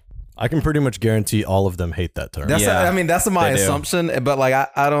not. I can pretty much guarantee all of them hate that term. That's my assumption, but like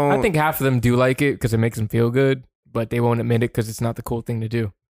I don't. I think half of them do like it because it makes them feel good, but they won't admit it because it's not the cool thing to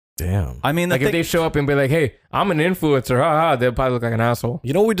do. Damn. I mean, if they show up and be like, "Hey, I'm an influencer," they'll probably look like an asshole.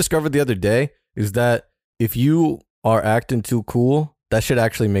 You know what we discovered the other day is that if you are acting too cool, that shit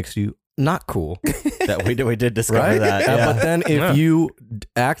actually makes you not cool. That we did discover right? that. Yeah. But then if you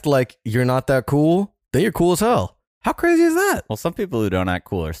act like you're not that cool, then you're cool as hell. How crazy is that? Well, some people who don't act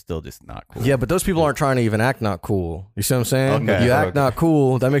cool are still just not cool. Yeah, but those people aren't trying to even act not cool. You see what I'm saying? Okay. You act not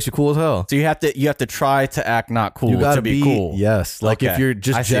cool, that makes you cool as hell. So you have to try to act not cool You gotta to be cool. Yes. Like Okay. if you're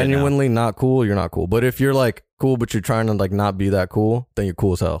just genuinely not cool, you're not cool. But if you're like cool, but you're trying to like not be that cool, then you're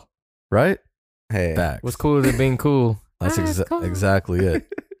cool as hell. Right? Hey, Facts. What's cooler than being cool? That's exactly it.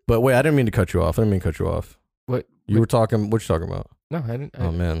 But wait, I didn't mean to cut you off. What? You were talking, what you talking about? No, I didn't.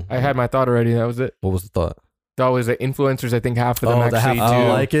 Oh, man. I had my thought already. That was it. What was the thought? It's always the influencers. I think half of them actually do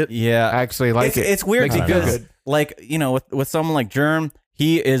like it? Yeah. actually like it. It's weird Makes you feel because, good. like, you know, with someone like Germ,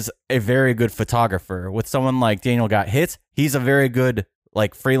 he is a very good photographer. With someone like Daniel Got Hits, he's a very good,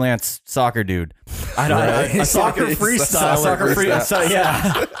 like, freelance soccer dude. A soccer freestyler.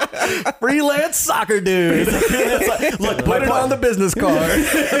 Yeah. Freelance soccer dude. Look, put it on the business card.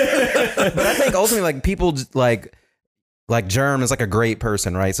 but I think ultimately, like, people like Germ is like a great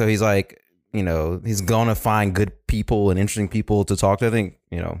person, right? So he's like, you know, he's gonna find good people and interesting people to talk to. I think,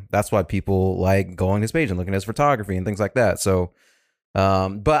 you know, that's why people like going to his page and looking at his photography and things like that. So,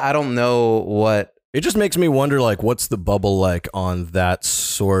 but I don't know what. It just makes me wonder, like, what's the bubble like on that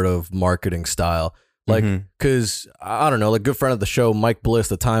sort of marketing style? Like, because I don't know, like, good friend of the show, Mike Bliss,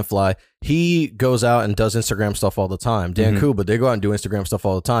 the Time Fly, he goes out and does Instagram stuff all the time. Dan Kuba, they go out and do Instagram stuff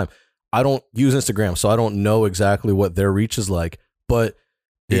all the time. I don't use Instagram, so I don't know exactly what their reach is like. But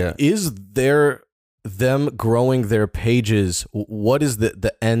is there them growing their pages? What is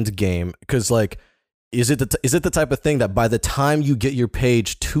the end game? Because, like, is it the type of thing that by the time you get your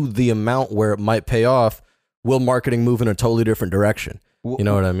page to the amount where it might pay off, will marketing move in a totally different direction? You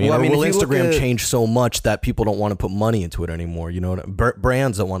know what I mean? Well, I mean, or will if you look Instagram at- change so much that people don't want to put money into it anymore? You know what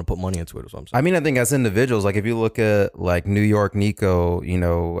brands don't want to put money into it, is what I'm saying. I mean, I think as individuals, like if you look at like New York Nico, you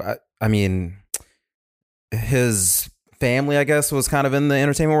know, I mean, his family, I guess, was kind of in the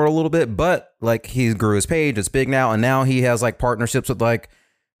entertainment world a little bit, but like he grew his page, it's big now, and now he has like partnerships with like,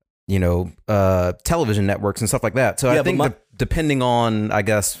 you know, television networks and stuff like that. So Yeah, I think depending on, I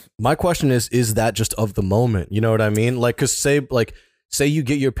guess, my question is that just of the moment? You know what I mean? Like, because say you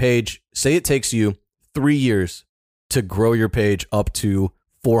get your page, say it takes you 3 years to grow your page up to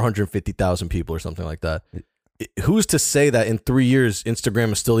 450,000 people or something like that. Who's to say that in 3 years,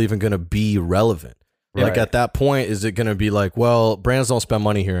 Instagram is still even going to be relevant? Right. Like at that point, is it going to be like, well, brands don't spend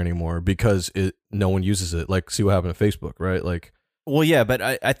money here anymore because no one uses it? Like, see what happened to Facebook, right? Like, Well, yeah, but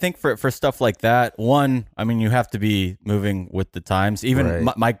I think for stuff like that, one, I mean, you have to be moving with the times. Even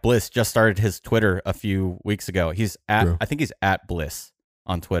Right. Mike Bliss just started his Twitter a few weeks ago. He's at, True. I think he's at Bliss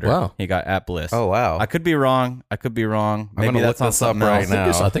on Twitter. Wow. He got at Bliss. oh wow, I could be wrong. I'm Maybe gonna that's look on this up something right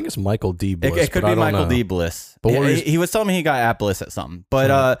else. now. I think it's Michael D. Bliss. It could but I be don't Michael know. D. Bliss. But what he was telling me he got at Bliss at something. But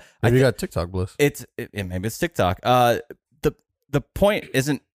I Maybe you think got TikTok Bliss. maybe it's TikTok. The point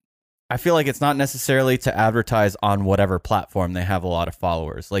isn't. I feel like it's not necessarily to advertise on whatever platform they have a lot of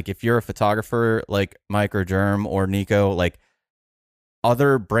followers. Like if you're a photographer like Mike or Germ or Nico, like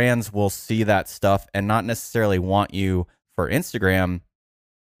other brands will see that stuff and not necessarily want you for Instagram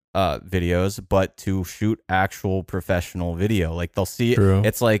videos, but to shoot actual professional video. Like they'll see True.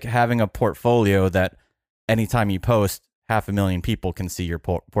 it's like having a portfolio that anytime you post, 500,000 people can see your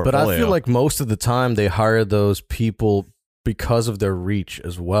portfolio. But I feel like most of the time they hire those people because of their reach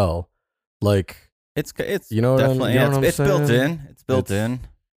as well. Like, it's you know what I'm- definitely you know what I'm it's built saying? in. It's built It's- in.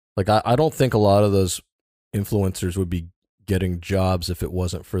 Like I don't think a lot of those influencers would be getting jobs if it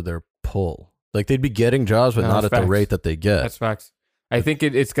wasn't for their pull. Like they'd be getting jobs, but No, not that's at the facts. rate that they get. That's facts. I think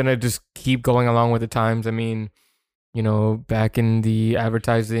it's going to just keep going along with the times. I mean, you know, back in the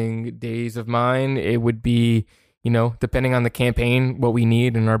advertising days of mine, it would be, you know, depending on the campaign, what we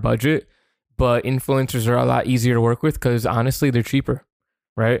need in our budget. But influencers are a lot easier to work with because honestly, they're cheaper,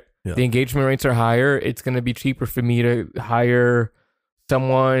 right? Yeah. The engagement rates are higher. It's going to be cheaper for me to hire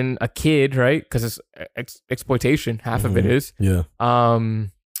someone, a kid, right? Because it's exploitation. Half of it is. Yeah.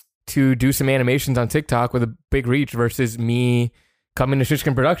 To do some animations on TikTok with a big reach versus me coming to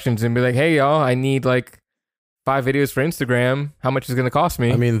Shishkin Productions and be like, hey, y'all, I need like 5 videos for Instagram. How much is it going to cost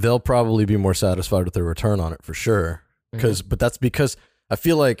me? I mean, they'll probably be more satisfied with their return on it for sure. But that's because I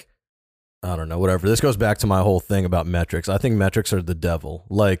feel like, I don't know, whatever. This goes back to my whole thing about metrics. I think metrics are the devil.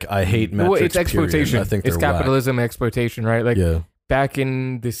 Like, I hate metrics. Well, it's exploitation. Period. I think it's they're capitalism and exploitation, right? Like Yeah. back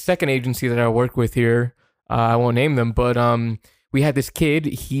in the second agency that I work with here, I won't name them, but we had this kid.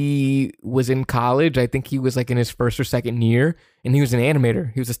 He was in college. I think he was like in his first or second year, and he was an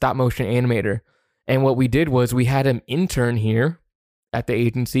animator. He was a stop motion animator. And what we did was we had him intern here at the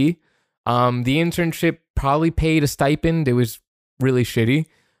agency. The internship probably paid a stipend. It was really shitty.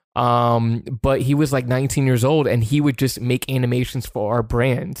 But he was like 19 years old and he would just make animations for our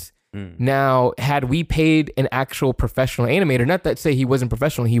brands. Now, had we paid an actual professional animator, not that say he wasn't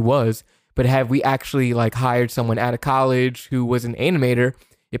professional, he was, but had we actually like hired someone out of college who was an animator,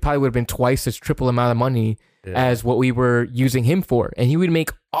 it probably would have been twice as triple amount of money as what we were using him for. And he would make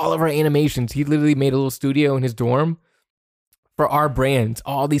all of our animations. He literally made a little studio in his dorm for our brands,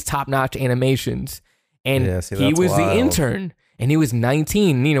 all these top-notch animations. And he was the intern, and he was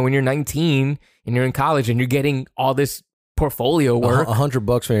 19. You know, when you're 19 and you're in college and you're getting all this portfolio work,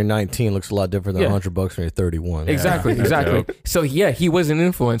 $100 when you're 19 looks a lot different than $100 when you're 31. Exactly. So yeah, he was an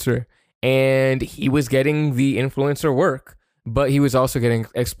influencer, and he was getting the influencer work, but he was also getting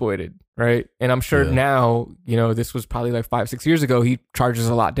exploited, right? And I'm sure now, you know, this was probably like 5-6 years ago, he charges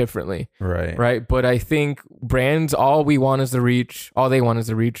a lot differently, right? But I think brands, all they want is the reach,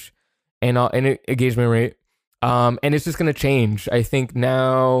 and engagement rate, and it's just gonna change. I think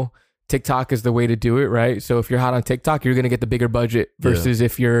now TikTok is the way to do it, right? So if you're hot on TikTok, you're going to get the bigger budget versus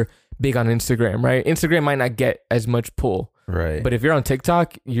if you're big on Instagram, right? Instagram might not get as much pull, right? But if you're on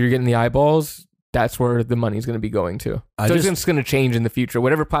TikTok, you're getting the eyeballs. That's where the money's going to be going to. It's just going to change in the future.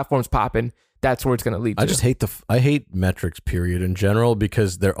 Whatever platform's popping, that's where it's going to lead to. I hate metrics, period, in general,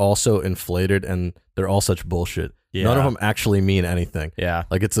 because they're all so inflated and they're all such bullshit. None of them actually mean anything.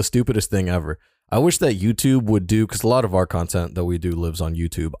 Like, it's the stupidest thing ever. I wish that YouTube would do, because a lot of our content that we do lives on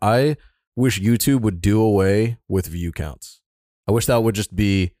YouTube. I wish YouTube would do away with view counts. I wish that would just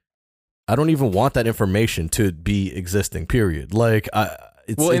be, I don't even want that information to be existing, period. Like,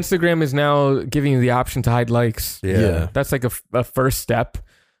 Instagram is now giving you the option to hide likes. Yeah. That's like a first step.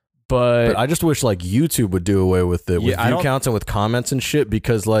 But I just wish like YouTube would do away with it, with view counts and with comments and shit,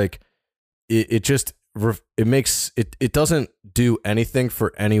 because like it doesn't do anything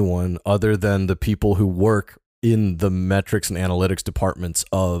for anyone other than the people who work in the metrics and analytics departments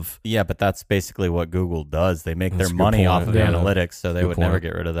of. Yeah, but that's basically what Google does. They make their money off of analytics, so they would never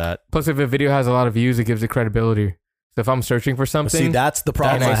get rid of that. Plus, if a video has a lot of views, it gives it credibility. So if I'm searching for something, see, that's the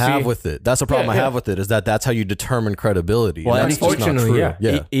problem I have with it. That's the problem I have with it, is that's how you determine credibility. Well,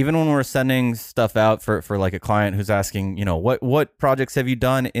 unfortunately, even when we're sending stuff out for like a client who's asking, you know, what projects have you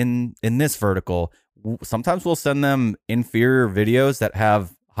done in this vertical? Sometimes we'll send them inferior videos that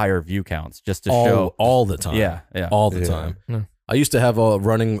have higher view counts just to show all the time. All the time. Yeah. I used to have a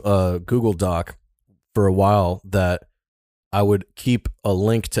running Google Doc for a while that I would keep a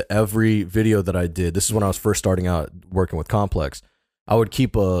link to every video that I did. This is when I was first starting out working with Complex. I would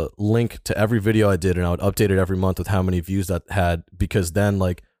keep a link to every video I did, and I would update it every month with how many views that had, because then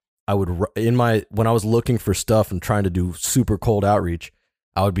like I would, when I was looking for stuff and trying to do super cold outreach,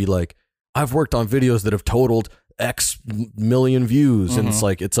 I would be like, I've worked on videos that have totaled X million views. And it's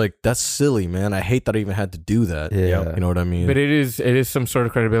like, that's silly, man. I hate that I even had to do that. Yeah. You know what I mean? But it is some sort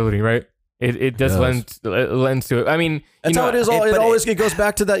of credibility, right? It does lends to it. I mean, that's how it is. It goes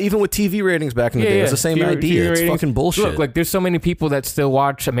back to that. Even with TV ratings back in the day, it was the same idea. It's fucking bullshit. Look, like there's so many people that still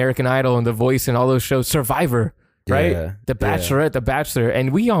watch American Idol and The Voice and all those shows. Survivor, right? The Bachelorette, The Bachelor,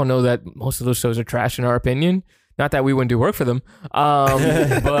 and we all know that most of those shows are trash in our opinion. Not that we wouldn't do work for them,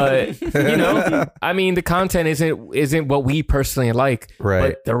 but you know, I mean, the content isn't what we personally like.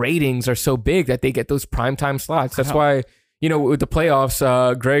 Right. But the ratings are so big that they get those primetime slots. That's why. You know, with the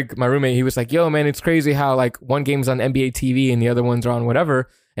playoffs, Greg, my roommate, he was like, yo, man, it's crazy how like one game's on NBA TV and the other one's are on whatever.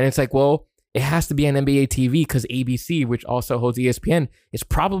 And it's like, well, it has to be on NBA TV because ABC, which also holds ESPN, is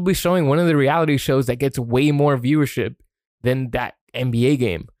probably showing one of the reality shows that gets way more viewership than that NBA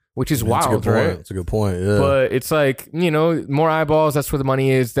game, which is wild, right? That's a good point, yeah. But it's like, you know, more eyeballs, that's where the money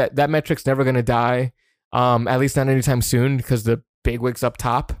is. That metric's never going to die, at least not anytime soon, because the bigwigs up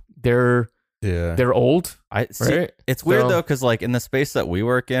top, they're old. It's weird though, because like in the space that we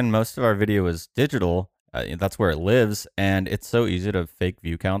work in, most of our video is digital. That's where it lives, and it's so easy to fake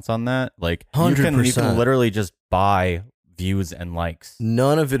view counts on that. Like 100%. You can literally just buy views and likes.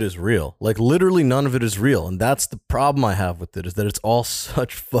 None of it is real. Like literally none of it is real, and that's the problem I have with it, is that it's all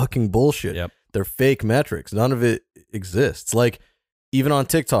such fucking bullshit. Yep. They're fake metrics. None of it exists. Like even on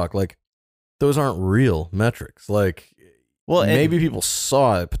TikTok, like those aren't real metrics. Like, well, maybe people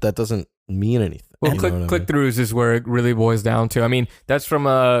saw it, but that doesn't mean anything. Well, click-throughs is where it really boils down to. I mean, that's from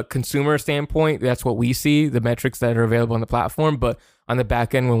a consumer standpoint. That's what we see, the metrics that are available on the platform. But on the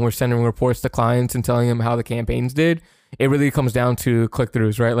back end, when we're sending reports to clients and telling them how the campaigns did, it really comes down to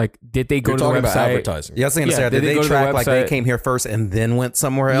click-throughs, right? Like, did they go to the website? About advertising. Yeah, I was going to say, did they track like they came here first and then went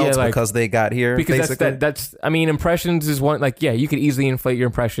somewhere else because they got here? Because that's I mean, impressions is one, like, yeah, you could easily inflate your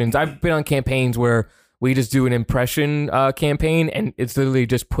impressions. I've been on campaigns where we just do an impression campaign, and it's literally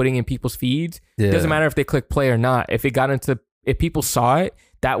just putting in people's feeds. It doesn't matter if they click play or not. If people saw it,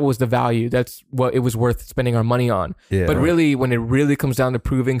 that was the value. That's what it was worth spending our money on. Yeah. But really, when it really comes down to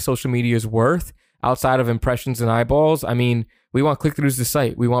proving social media's worth outside of impressions and eyeballs, I mean, we want click-throughs to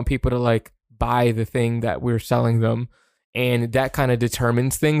site. We want people to like buy the thing that we're selling them. And that kind of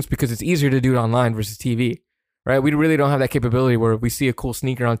determines things because it's easier to do it online versus TV, right? We really don't have that capability where if we see a cool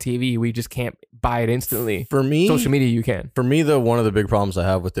sneaker on TV, we just can't buy it instantly. For me, social media, you can. For me, though, one of the big problems I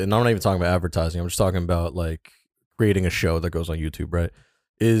have with it, and I'm not even talking about advertising, I'm just talking about like creating a show that goes on YouTube, right?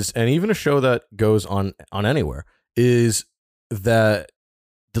 And even a show that goes on anywhere, is that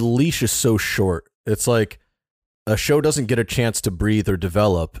the leash is so short. It's like a show doesn't get a chance to breathe or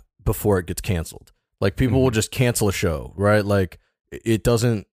develop before it gets canceled. Like people will just cancel a show, right? Like it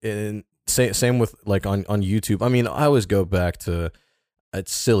doesn't. Same with like on YouTube. I mean, I always go back to,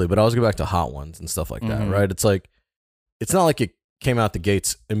 it's silly, but I always go back to Hot Ones and stuff like that, right? It's like, it's not like it came out the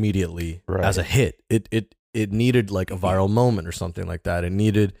gates immediately as a hit. It needed like a viral moment or something like that. It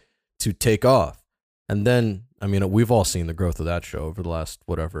needed to take off. And then, I mean, we've all seen the growth of that show over the last,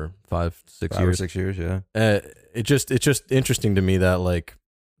 whatever, 5-6 years. 6 years, yeah. It's just interesting to me that like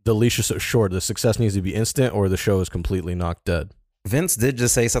the leash is so short. The success needs to be instant or the show is completely knocked dead. Vince did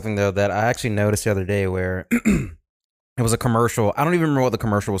just say something, though, that I actually noticed the other day where it was a commercial. I don't even remember what the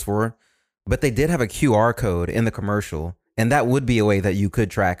commercial was for, but they did have a QR code in the commercial. And that would be a way that you could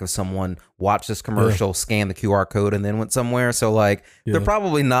track if someone watched this commercial, scanned the QR code, and then went somewhere. So, like, they're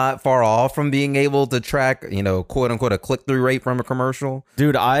probably not far off from being able to track, you know, quote unquote, a click-through rate from a commercial.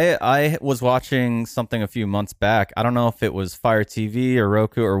 Dude, I was watching something a few months back. I don't know if it was Fire TV or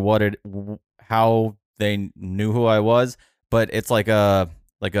Roku or how they knew who I was, but it's like a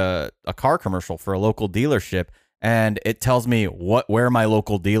car commercial for a local dealership. And it tells me where my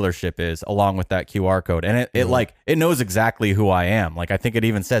local dealership is along with that QR code. And it knows exactly who I am. Like, I think it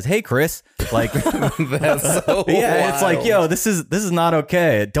even says, "Hey, Chris." Like, that's so yeah, wild. it's like, yo, this is not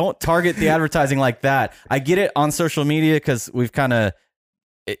okay. Don't target the advertising like that. I get it on social media because we've kind of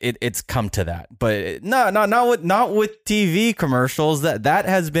it's come to that, but not with TV commercials. That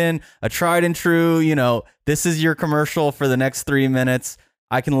has been a tried and true. You know, this is your commercial for the next 3 minutes.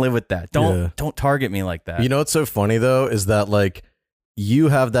 I can live with that. Don't target me like that. You know what's so funny though is that like you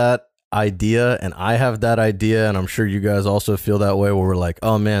have that idea and I have that idea, and I'm sure you guys also feel that way where we're like,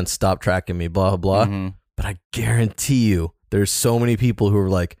 oh man, stop tracking me, blah blah. But I guarantee you there's so many people who are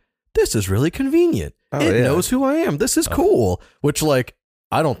like, this is really convenient. It knows who I am. This is cool. Which, like,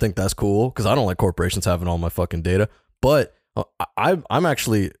 I don't think that's cool because I don't like corporations having all my fucking data. But I'm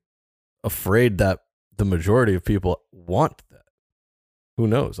actually afraid that the majority of people want that. Who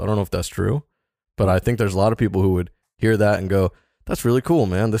knows? I don't know if that's true, but I think there's a lot of people who would hear that and go, that's really cool,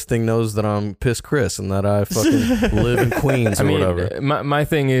 man. This thing knows that I'm Piss Chris and that I fucking live in Queens or whatever. My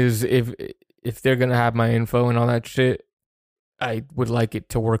thing is, if they're going to have my info and all that shit, I would like it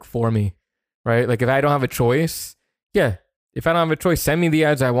to work for me, right? Like, if I don't have a choice, if I don't have a choice, send me the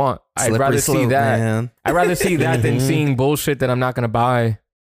ads I want. I'd rather see that. Man. I'd rather see that than seeing bullshit that I'm not going to buy.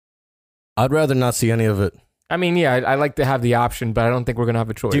 I'd rather not see any of it. I mean, I like to have the option, but I don't think we're going to have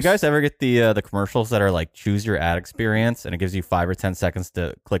a choice. Do you guys ever get the commercials that are like choose your ad experience and it gives you 5 or 10 seconds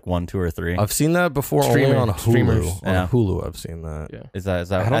to click 1, 2, or 3? I've seen that before only on Hulu. Streamers. On Hulu, I've seen that. Yeah. Is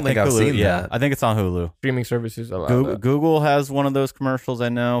that? I don't think I've seen that. I think it's on Hulu. Streaming services allow that. Google has one of those commercials, I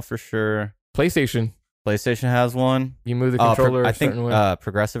know for sure. PlayStation has one. You move the controller I think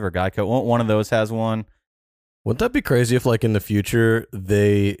Progressive or Geico. One of those has one. Wouldn't that be crazy if, like, in the future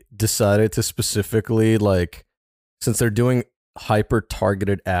they decided to specifically, like, since they're doing hyper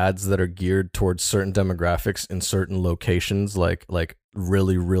targeted ads that are geared towards certain demographics in certain locations, like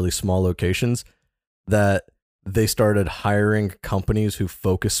really, really small locations, that they started hiring companies who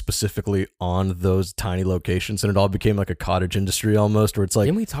focus specifically on those tiny locations, and it all became like a cottage industry almost, where it's like,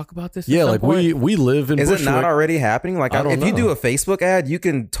 didn't we talk about this? Yeah, like we live in. Is Bushwick. It not already happening? Like, I don't know. You do a Facebook ad, you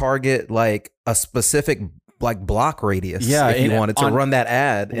can target like a specific like block radius. Yeah, if you wanted to run that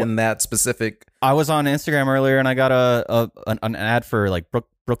ad in that specific. I was on Instagram earlier and I got an ad for like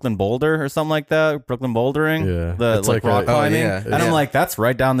Brooklyn Boulder or something like that. Brooklyn bouldering, the like rock climbing, and I'm like, that's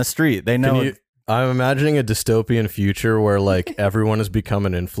right down the street. They know. I'm imagining a dystopian future where like everyone has become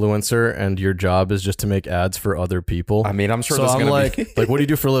an influencer and your job is just to make ads for other people. I mean, I'm sure. So I'm like, what do you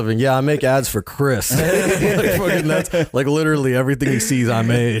do for a living? Yeah, I make ads for Chris. like literally everything he sees, I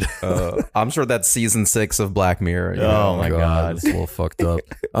made. I'm sure that's season 6 of Black Mirror. Oh my God, it's a little fucked up.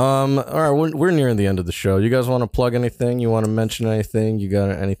 All right, we're nearing the end of the show. You guys want to plug anything? You want to mention anything? You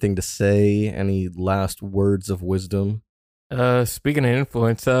got anything to say? Any last words of wisdom? Speaking of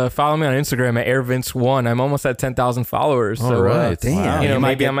influence, follow me on Instagram at AirVince1. I'm almost at 10,000 followers. All so, right. Damn. You know,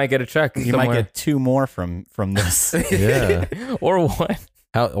 maybe I might get a check. You might get 2 more from this. Yeah. Or 1.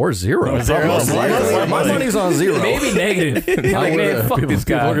 Or zero. Zero. My money's on zero. Maybe negative. Like, man, fuck this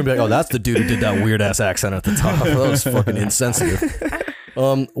guy. People are gonna be like, oh, that's the dude who did that weird ass accent at the top. That was fucking insensitive.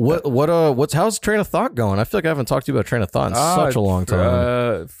 How's Train of Thought going? I feel like I haven't talked to you about Train of Thought in such a long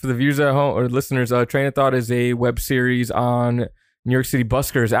time. For the viewers at home or listeners, Train of Thought is a web series on New York City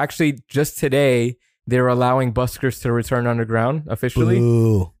buskers. Actually, just today, they're allowing buskers to return underground officially.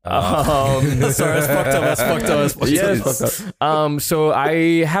 Ooh. Sorry, that's fucked up. Yes. So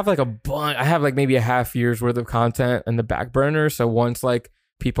I have like a bunch. I have like maybe a half year's worth of content in the back burner. So once like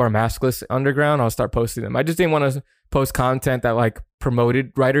people are maskless underground, I'll start posting them. I just didn't want to post content that like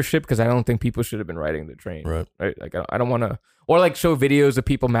promoted ridership because I don't think people should have been riding the train. Right. Like I don't want to, or like show videos of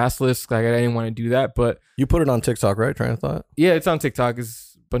people maskless. Like I didn't want to do that. But you put it on TikTok, right? Train of Thought. Yeah, it's on TikTok.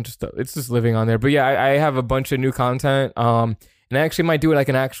 It's a bunch of stuff. It's just living on there. But yeah, I have a bunch of new content. And I actually might do like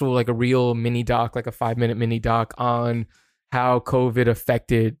an actual, like a real mini doc, like a 5-minute mini doc on how COVID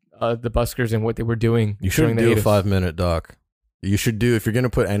affected the buskers and what they were doing. You shouldn't do a 5-minute doc. You should do, if you're going to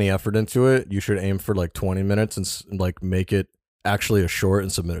put any effort into it, you should aim for like 20 minutes and like make it actually a short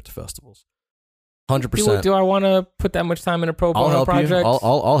and submit it to festivals. 100%. Do I want to put that much time in a pro bono project?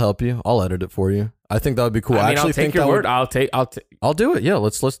 I'll help you. I'll edit it for you. I think that would be cool. I mean, actually I'll take think your that word. I'll do it. Yeah,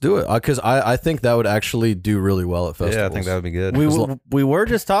 let's do it. Because I think that would actually do really well at festivals. Yeah, I think that would be good. We were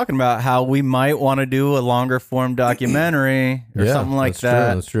just talking about how we might want to do a longer form documentary or something like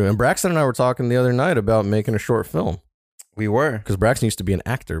that. That's true. And Braxton and I were talking the other night about making a short film. We were. Because Braxton used to be an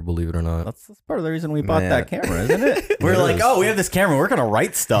actor, believe it or not. That's part of the reason we bought that camera, isn't it? We're like, oh, we have this camera. We're going to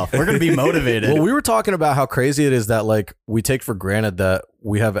write stuff. We're going to be motivated. Well, we were talking about how crazy it is that like we take for granted that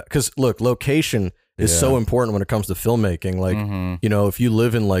we have, because look, location is so important when it comes to filmmaking. Like, you know, if you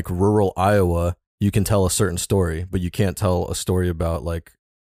live in like rural Iowa, you can tell a certain story, but you can't tell a story about like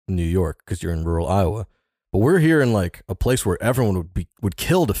New York because you're in rural Iowa. But we're here in like a place where everyone would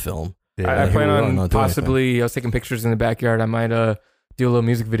kill to film. I plan on possibly, I was taking pictures in the backyard. I might do a little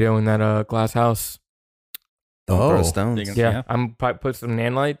music video in that glass house. Throw stones. Yeah. I'm probably put some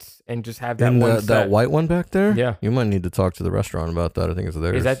nan lights and just have that one that white one back there. Yeah, you might need to talk to the restaurant about that. I think it's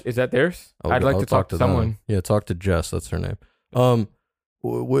theirs. Is that theirs? I'd like to talk to someone. Yeah, talk to Jess. That's her name. Tell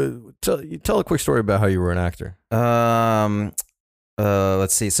a quick story about how you were an actor.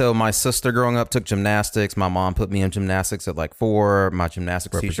 Let's see. So my sister growing up took gymnastics. My mom put me in gymnastics at like 4. My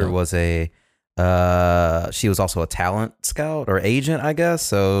gymnastics teacher was she was also a talent scout or agent, I guess.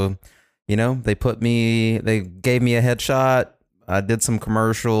 So, you know, they gave me a headshot. I did some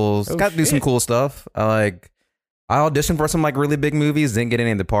commercials, got to do some cool stuff. I auditioned for some like really big movies, didn't get any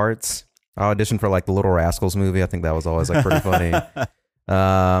of the parts. I auditioned for like the Little Rascals movie. I think that was always like pretty funny.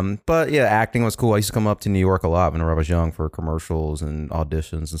 But yeah, acting was cool. I used to come up to New York a lot when I was young for commercials and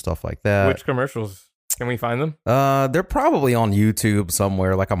auditions and stuff like that. Which commercials? Can we find them? They're probably on YouTube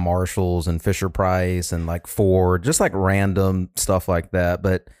somewhere, like a Marshalls and Fisher Price and like Ford, just like random stuff like that.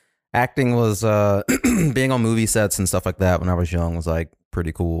 But acting was being on movie sets and stuff like that when I was young was like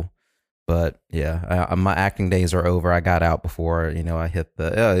pretty cool. But yeah, my acting days are over. I got out before, you know, I hit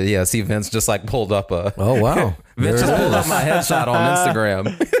the see Vince just like pulled up a wow. Vince just pulled up my headshot on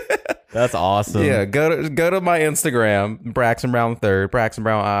Instagram. That's awesome. Yeah, go to my Instagram, Braxton Brown III, Braxton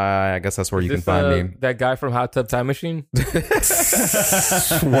Brown I guess that's where you can find me. That guy from Hot Tub Time Machine? Wow.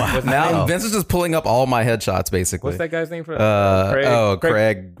 Now Vince is just pulling up all my headshots basically. What's that guy's name for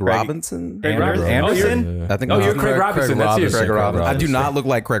Craig Robinson? Craig Anderson? I think you're Craig Robinson. That's you. Craig Robinson. I do not look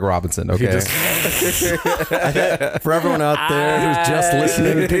like Craig Robinson, okay? For everyone out there who's just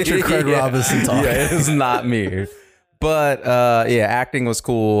listening, picture Craig Robinson talking. Yeah, it's not me. But acting was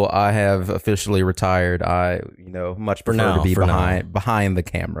cool. I have officially retired. I, much prefer to be behind the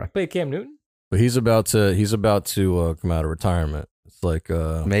camera. Play Cam Newton? But he's about to come out of retirement. It's like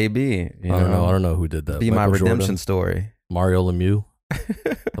maybe. I don't know who did that. Be Michael my redemption story. Mario Lemieux,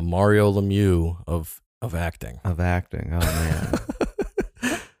 the Mario Lemieux of acting. Of acting. Oh man.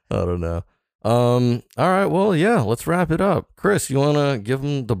 I don't know. All right, well, yeah, let's wrap it up. Chris, you want to give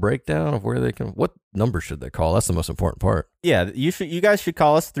them the breakdown of where they can, what number should they call? That's the most important part. Yeah, you guys should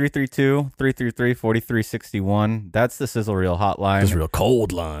call us 332-333-4361. That's the Sizzle Reel hotline. Sizzle Reel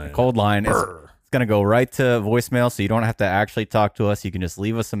cold line. Cold line. It's going to go right to voicemail, so you don't have to actually talk to us. You can just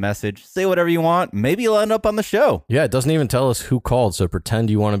leave us a message, say whatever you want. Maybe you'll end up on the show. Yeah, it doesn't even tell us who called, so pretend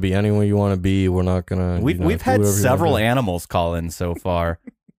you want to be anywhere you want to be. We're not going to. We've had several animals call in so far.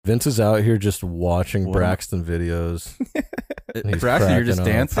 Vince is out here just watching Braxton videos. Braxton, you're just cracking up.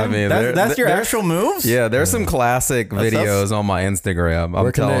 dancing? I mean, that's your there's- actual moves? Yeah, there's some classic videos on my Instagram.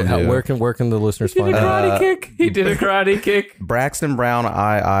 I'm telling you. Where can the listeners find karate kick. He did a karate kick. Braxton Brown,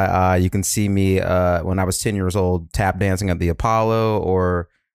 I. You can see me when I was 10 years old, tap dancing at the Apollo or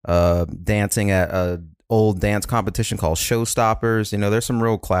dancing at a old dance competition called Showstoppers. You know, there's some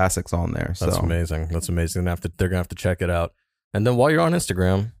real classics on there. That's amazing. That's amazing. They're gonna have to check it out. And then while you're on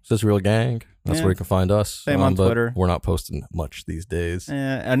Instagram, Sis Real Gang. That's where you can find us. Same on but Twitter. We're not posting much these days.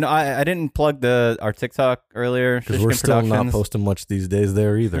 Yeah, and I didn't plug our TikTok earlier Because we're still not posting much these days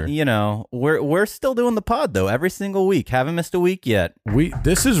there either. You know, we're still doing the pod though every single week. Haven't missed a week yet.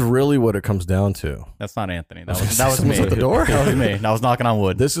 This is really what it comes down to. That's not Anthony. That was me. Someone's at the door. That was me. And I was knocking on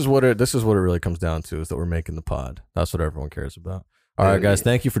wood. This is what it really comes down to, is that we're making the pod. That's what everyone cares about. All right, guys.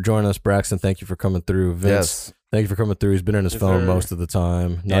 Thank you for joining us, Braxton. Thank you for coming through, Vince. Thank you for coming through. He's been in his phone most of the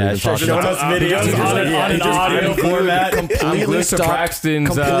time. Not even talking showing us videos on an audio format. Completely stopped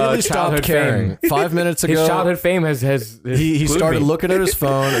caring. 5 minutes ago, His childhood fame has he started looking at his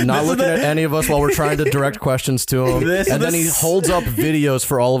phone and not looking at any of us while we're trying to direct questions to him. And then he holds up videos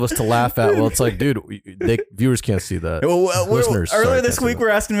for all of us to laugh at. Well, it's like, dude, viewers can't see that. Listeners. Earlier this week, we're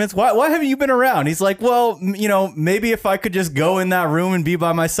asking Vince, why haven't you been around? He's like, well, you know, maybe if I could just go in that room and be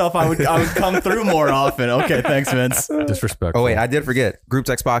by myself, I would come through more often. Okay, thanks, Vince. Disrespectful. Oh, wait, I did forget. Group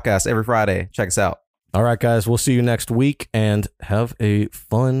Text Podcast every Friday. Check us out. All right, guys. We'll see you next week and have a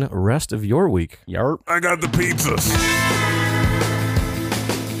fun rest of your week. Yarp. I got the pizzas.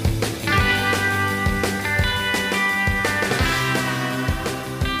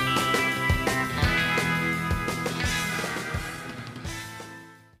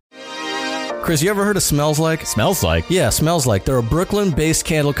 Chris, you ever heard of Smells Like? Smells Like? Yeah, Smells Like. They're a Brooklyn-based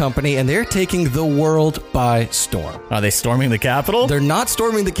candle company, and they're taking the world by storm. Are they storming the Capitol? They're not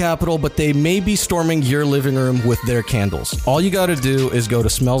storming the Capitol, but they may be storming your living room with their candles. All you got to do is go to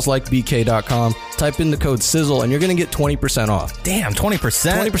smellslikebk.com, type in the code SIZZLE, and you're going to get 20% off. Damn,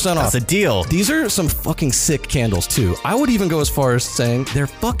 20%? 20% off. That's a deal. These are some fucking sick candles, too. I would even go as far as saying they're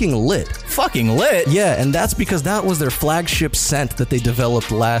fucking lit. Fucking lit? Yeah, and that's because that was their flagship scent that they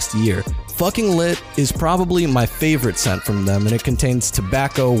developed last year. Fucking Lit is probably my favorite scent from them, and it contains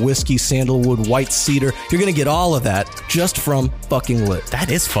tobacco, whiskey, sandalwood, white cedar. You're going to get all of that just from Fucking Lit. That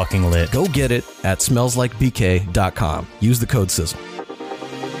is fucking lit. Go get it at smellslikebk.com. Use the code SIZZLE.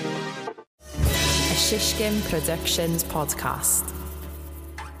 A Shishkin Productions podcast.